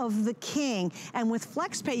 2-pack of the king. And with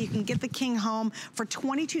FlexPay, you can get the king home for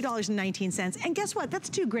 $22.19. And guess what? That's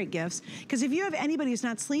 2 great gifts. Because if you have anybody who's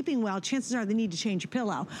not sleeping well, chances are they need to change your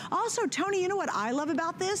pillow. Also, Tony, you know what I love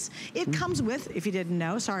about this? It comes with, if you didn't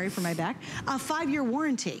know, sorry for my back, a 5-year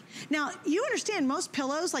warranty. Now, you understand most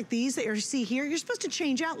pillows like these that you see here, you're supposed to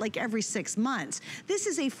change out like every 6 months. This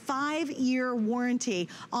is a 5-year warranty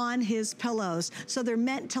on his pillows. So they're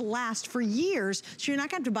meant to last for years. So you're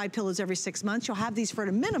not going to have to buy pillows every 6 months. You'll have these for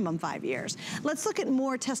a minimum 5 years. Let's look at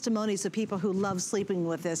more testimonies of people who love sleeping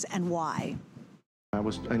with this and why. I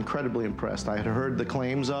was incredibly impressed. I had heard the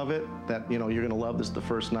claims of it, that, you know, you're going to love this the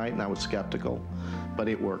first night, and I was skeptical, but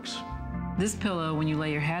it works. This pillow, when you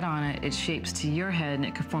lay your head on it, it shapes to your head and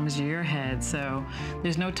it conforms to your head. So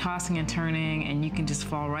there's no tossing and turning, and you can just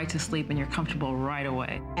fall right to sleep and you're comfortable right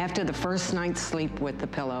away. After the first night's sleep with the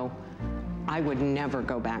pillow, I would never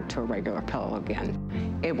go back to a regular pillow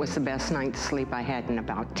again. It was the best night's sleep I had in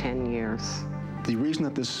about 10 years. The reason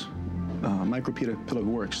that this micropedic pillow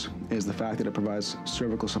works is the fact that it provides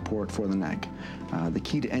cervical support for the neck. The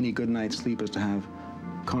key to any good night's sleep is to have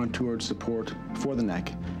contoured support for the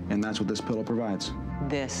neck, and that's what this pillow provides.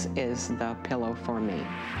 This is the pillow for me.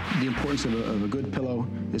 The importance of a good pillow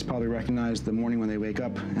is probably recognized the morning when they wake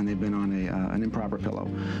up and they've been on an improper pillow.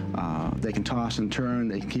 They can toss and turn,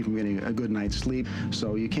 they can keep from getting a good night's sleep,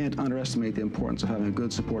 so you can't underestimate the importance of having a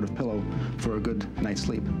good supportive pillow for a good night's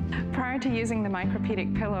sleep. Prior to using the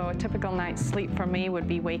micropedic pillow, a typical night's sleep for me would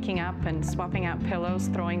be waking up and swapping out pillows,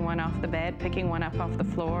 throwing one off the bed, picking one up off the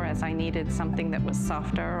floor as I needed something that was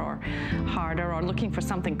softer or harder, or looking for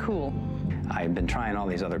something cool. I'd been trying all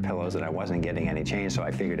these other pillows and I wasn't getting any change, so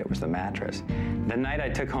I figured it was the mattress. The night I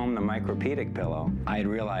took home the micropedic pillow, I had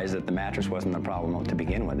realized that the mattress wasn't the problem to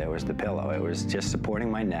begin with. It was the pillow. It was just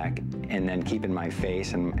supporting my neck and then keeping my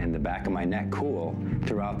face and the back of my neck cool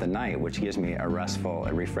throughout the night, which gives me a restful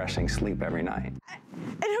and refreshing sleep every night.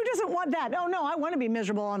 And who doesn't want that? Oh no, I want to be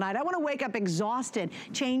miserable all night. I want to wake up exhausted.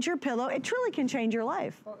 Change your pillow. It truly can change your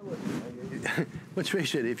life. Let's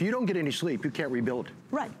face it, if you don't get any sleep, you can't rebuild.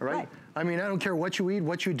 Right, all right? I mean, I don't care what you eat,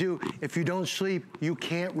 what you do. If you don't sleep, you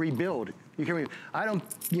can't rebuild. You can't rebuild. I don't,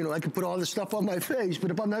 you know, I can put all this stuff on my face,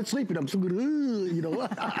 but if I'm not sleeping, I'm still going to, you know,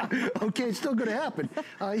 okay, it's still going to happen.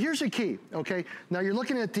 Here's the key, okay? Now you're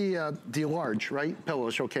looking at the large, right,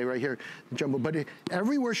 pillows, okay, right here, the jumbo, but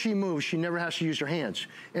everywhere she moves, she never has to use her hands.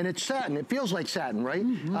 And it's satin, it feels like satin, right?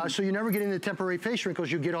 So you never get into temporary face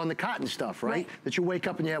wrinkles, you get on the cotton stuff, right? That you wake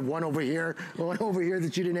up and you have one over here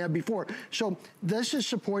that you didn't have before. So this is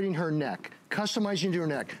supporting her neck, customizing to her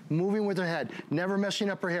neck, moving with her head, never messing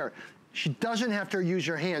up her hair. She doesn't have to use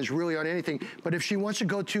her hands really on anything, but if she wants to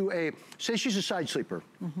go to say she's a side sleeper,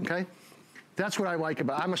 okay? That's what I like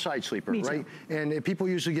about, I'm a side sleeper, right? And people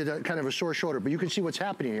usually get a kind of a sore shoulder, but you can see what's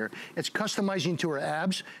happening here. It's customizing to her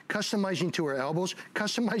abs, customizing to her elbows,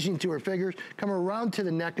 customizing to her fingers, come around to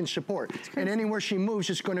the neck and support. And anywhere she moves,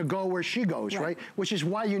 it's gonna go where she goes, right? Which is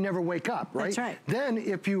why you never wake up, right? That's right. Then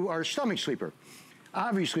if you are a stomach sleeper,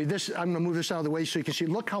 obviously, I'm gonna move this out of the way so you can see,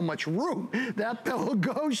 look how much room that pillow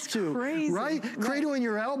goes to, right? Cradling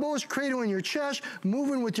your elbows, cradling your chest,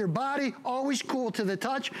 moving with your body, always cool to the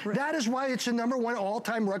touch. That is why it's the #1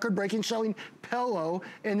 all-time record-breaking selling pillow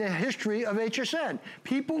in the history of HSN.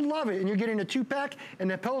 People love it, and you're getting a 2-pack, and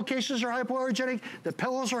the pillowcases are hypoallergenic, the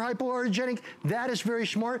pillows are hypoallergenic. That is very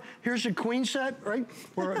smart. Here's a queen set, right?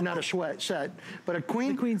 Or not a sweat set, but a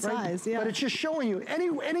queen. The queen size, yeah. But it's just showing you, any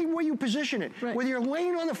way you position it, whether you're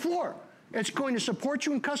laying on the floor, it's going to support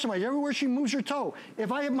you and customize everywhere she moves her toe.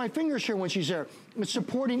 If I have my fingers here when she's there, it's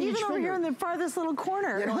supporting each finger. Even over here in the farthest little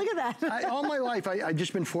corner. You know, look at that. All my life, I've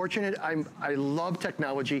just been fortunate. I love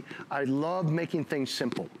technology. I love making things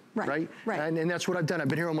simple. Right. And that's what I've done. I've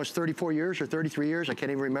been here almost 34 years or 33 years. I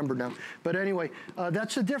can't even remember now. But anyway,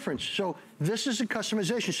 that's the difference. So this is a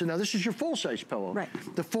customization. So now this is your full-size pillow. Right.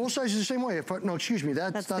 The full size is the same way. No, excuse me.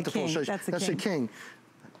 That's not the full size. That's the king.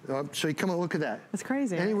 So you come and look at that. That's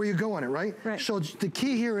crazy. Anywhere you go on it, right? So the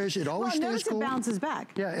key here is it always stays cool. It bounces back.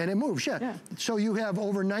 Yeah, and it moves, yeah. So you have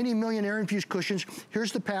over 90 million air-infused cushions.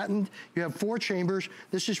 Here's the patent. You have 4 chambers.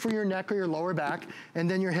 This is for your neck or your lower back, and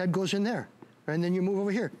then your head goes in there. And then you move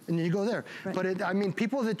over here, and then you go there. But I mean,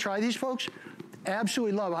 people that try these, folks,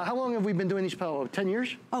 absolutely love it. How long have we been doing these pillows? 10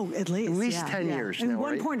 years? Oh, at least. At least 10 years and now,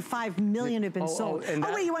 1.5 million have been sold.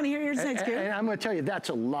 Oh, wait, you want to hear yours next, Gary? And I'm going to tell you, that's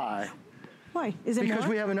a lie. Why? Is it because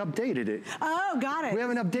we haven't updated it. Oh, got it. We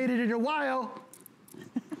haven't updated it in a while.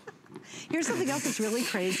 Here's something else that's really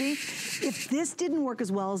crazy. If this didn't work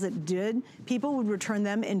as well as it did, people would return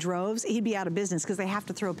them in droves. He'd be out of business because they have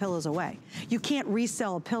to throw pillows away. You can't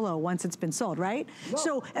resell a pillow once it's been sold, right? Whoa.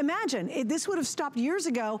 So imagine, this would have stopped years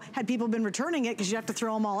ago had people been returning it because you have to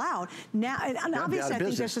throw them all out. Now, and obviously I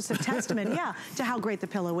think that's just a testament, to how great the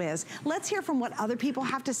pillow is. Let's hear from what other people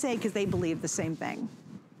have to say because they believe the same thing.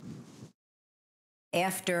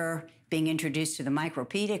 After being introduced to the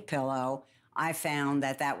micropedic pillow, I found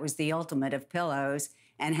that that was the ultimate of pillows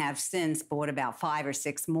and have since bought about 5 or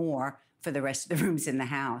 6 more for the rest of the rooms in the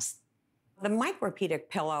house. The micropedic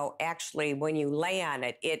pillow actually, when you lay on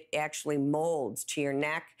it, it actually molds to your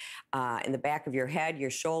neck, in the back of your head,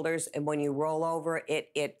 your shoulders, and when you roll over,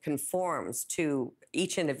 it conforms to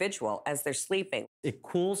each individual as they're sleeping. It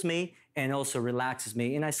cools me and also relaxes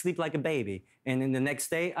me, and I sleep like a baby. And then the next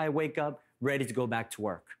day, I wake up ready to go back to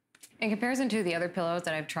work. In comparison to the other pillows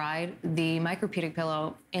that I've tried, the Micropedic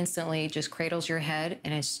pillow instantly just cradles your head,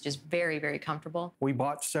 and it's just very, very comfortable. We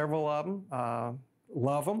bought several of them,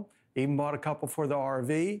 love them, even bought a couple for the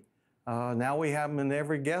RV. Now we have them in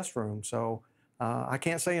every guest room, so I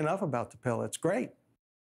can't say enough about the pillow. It's great.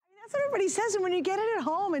 That's what everybody says, and when you get it at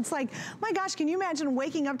home, it's like, my gosh, can you imagine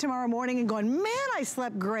waking up tomorrow morning and going, man, I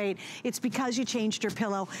slept great. It's because you changed your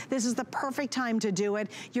pillow. This is the perfect time to do it.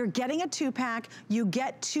 You're getting a 2-pack. You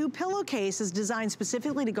get 2 pillowcases designed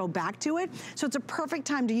specifically to go back to it, so it's a perfect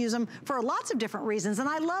time to use them for lots of different reasons, and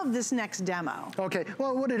I love this next demo. Okay,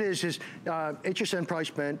 well, what it is HSN probably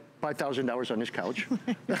spent $5,000 on this couch.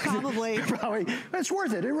 Probably. Probably. It's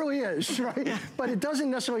worth it. It really is, right? Yeah. But it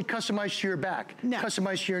doesn't necessarily customize to your back. No.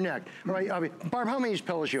 Customize to your neck. All right, Barb, how many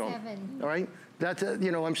pillows you own? 7. All right. That's,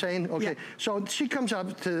 you know what I'm saying? Okay. Yeah. So she comes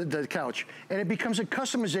up to the couch, and it becomes a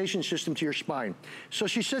customization system to your spine. So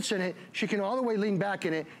she sits in it. She can all the way lean back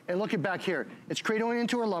in it, and look at back here. It's cradling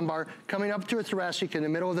into her lumbar, coming up to her thoracic in the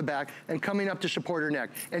middle of the back, and coming up to support her neck.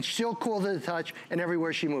 And still cool to the touch, and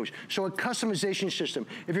everywhere she moves. So a customization system.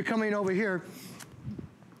 If you're coming over here,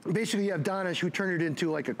 basically you have Donna's who turned it into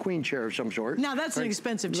like a queen chair of some sort. Now that's an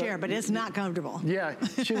expensive chair, but it's not comfortable. Yeah,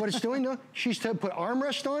 see what it's doing though? She's to put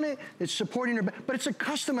armrest on it, it's supporting her back, but it's it's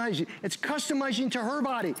customizing to her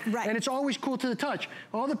body. Right. And it's always cool to the touch.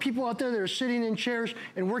 All the people out there that are sitting in chairs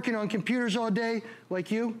and working on computers all day, like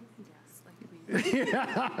you.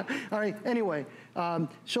 Yeah. All right, anyway,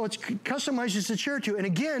 so it customizes the chair too. And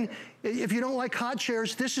again, if you don't like hot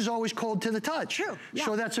chairs, this is always cold to the touch. True. Yeah.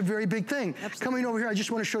 So that's a very big thing. Absolutely. Coming over here, I just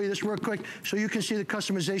want to show you this real quick so you can see the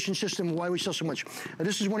customization system and why we sell so much.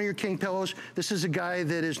 This is one of your king pillows. This is a guy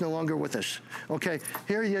that is no longer with us. Okay,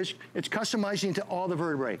 here he is. It's customizing to all the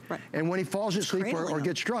vertebrae. Right. And when he falls asleep or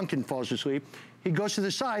gets drunk and falls asleep, he goes to the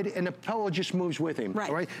side and the pillow just moves with him, right.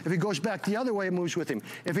 All right? If he goes back the other way, it moves with him.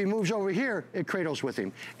 If he moves over here, it cradles with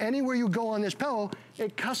him. Anywhere you go on this pillow,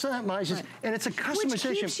 it customizes, and it's a customization.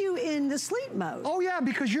 Which keeps you in the sleep mode. Oh yeah,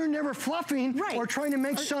 because you're never fluffing or trying to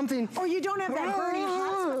make something. Or you don't have that burning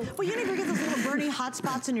hot spot. Well, you never get those little burning hot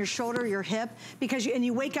spots in your shoulder, your hip, because and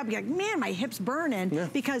you wake up, you're like, man, my hip's burning,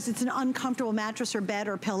 because it's an uncomfortable mattress or bed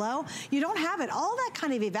or pillow. You don't have it. All that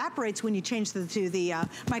kind of evaporates when you change to the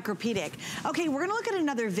Micropedic. Okay, we're gonna look at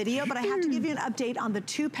another video, but I have to give you an update on the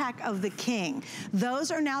 2-pack of the King. Those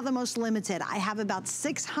are now the most limited. I have about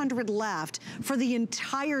 600 left for the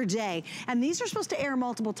entire day. And these are supposed to air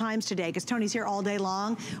multiple times today because Tony's here all day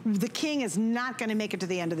long. The King is not gonna make it to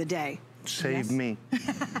the end of the day. Save me.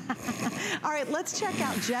 All right, let's check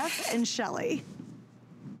out Jeff and Shelly.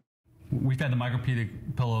 We've had the Micropedic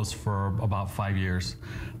pillows for about 5 years.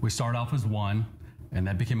 We started off as one, and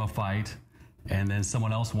that became a fight. And then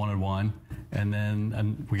someone else wanted one, and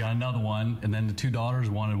then we got another one, and then the 2 daughters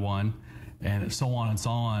wanted one, and so on and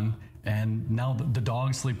so on. And now the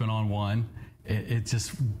dog's sleeping on one. It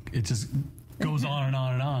just goes on and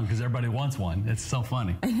on and on because everybody wants one. It's so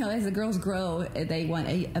funny. I know, as the girls grow, they want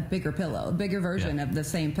a bigger pillow, a bigger version of the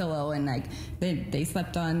same pillow. And like they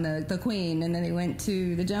slept on the queen, and then they went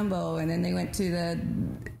to the jumbo, and then they went to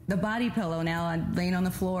the body pillow. Now I'm laying on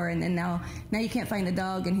the floor, and then now you can't find the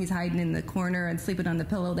dog, and he's hiding in the corner and sleeping on the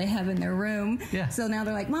pillow they have in their room. Yeah. So now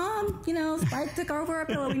they're like, Mom, you know, Spike took over our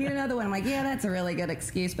pillow. We need another one. I'm like, yeah, that's a really good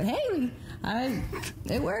excuse, but hey,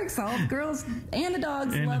 it works. All the girls and the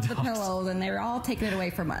dogs love the pillows, and they're all taking it away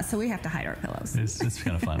from us, so we have to hide our pillows. It's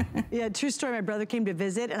kind of fun. Yeah, true story. My brother came to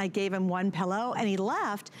visit, and I gave him one pillow, and he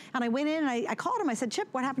left, and I went in, and I called him. I said, Chip,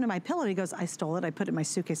 what happened to my pillow? He goes, I stole it. I put it in my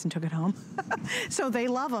suitcase and took it home. So they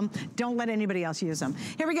love them. Don't let anybody else use them.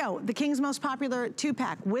 Here we go. The King's most popular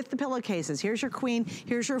 2-pack with the pillowcases. Here's your queen.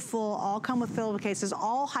 Here's your full. All come with pillowcases.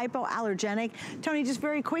 All hypoallergenic. Tony, just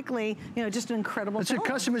very quickly, you know, just an incredible pillow. It's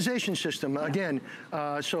a customization system. Again,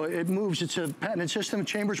 so it moves. It's a patented system.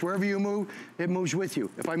 Chambers, wherever you move, it moves with you.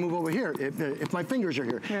 If I move over here, if my fingers are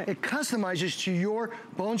here, it customizes to your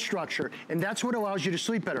bone structure, and that's what allows you to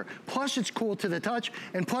sleep better. Plus, it's cool to the touch,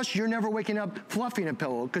 and plus, you're never waking up fluffing a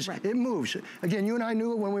pillow because it moves. Again, you and I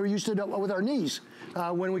knew it when we were used to it with our knees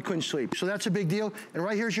when we couldn't sleep. So that's a big deal. And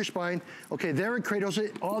right here's your spine. Okay, there it cradles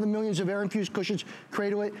it. All the millions of air-infused cushions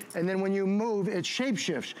cradle it, and then when you move, it shape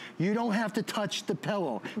shifts. You don't have to touch the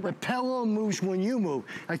pillow. The pillow moves when you move.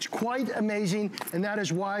 It's quite amazing, and that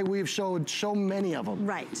is why we've sold so many of them.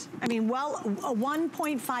 Right. I mean, well,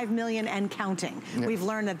 1.5 million and counting. Yeah. We've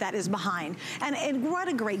learned that is behind. And what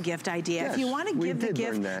a great gift idea. Yes, if you want to give the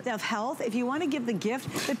gift of health, if you want to give the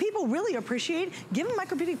gift that people really appreciate, give them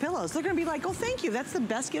Micropedic pillows. They're going to be like, oh, thank you. That's the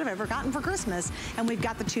best gift I've ever gotten for Christmas. And we've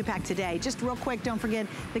got the 2-pack today. Just real quick, don't forget,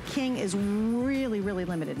 the King is really, really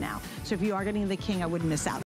limited now. So if you are getting the King, I wouldn't miss out.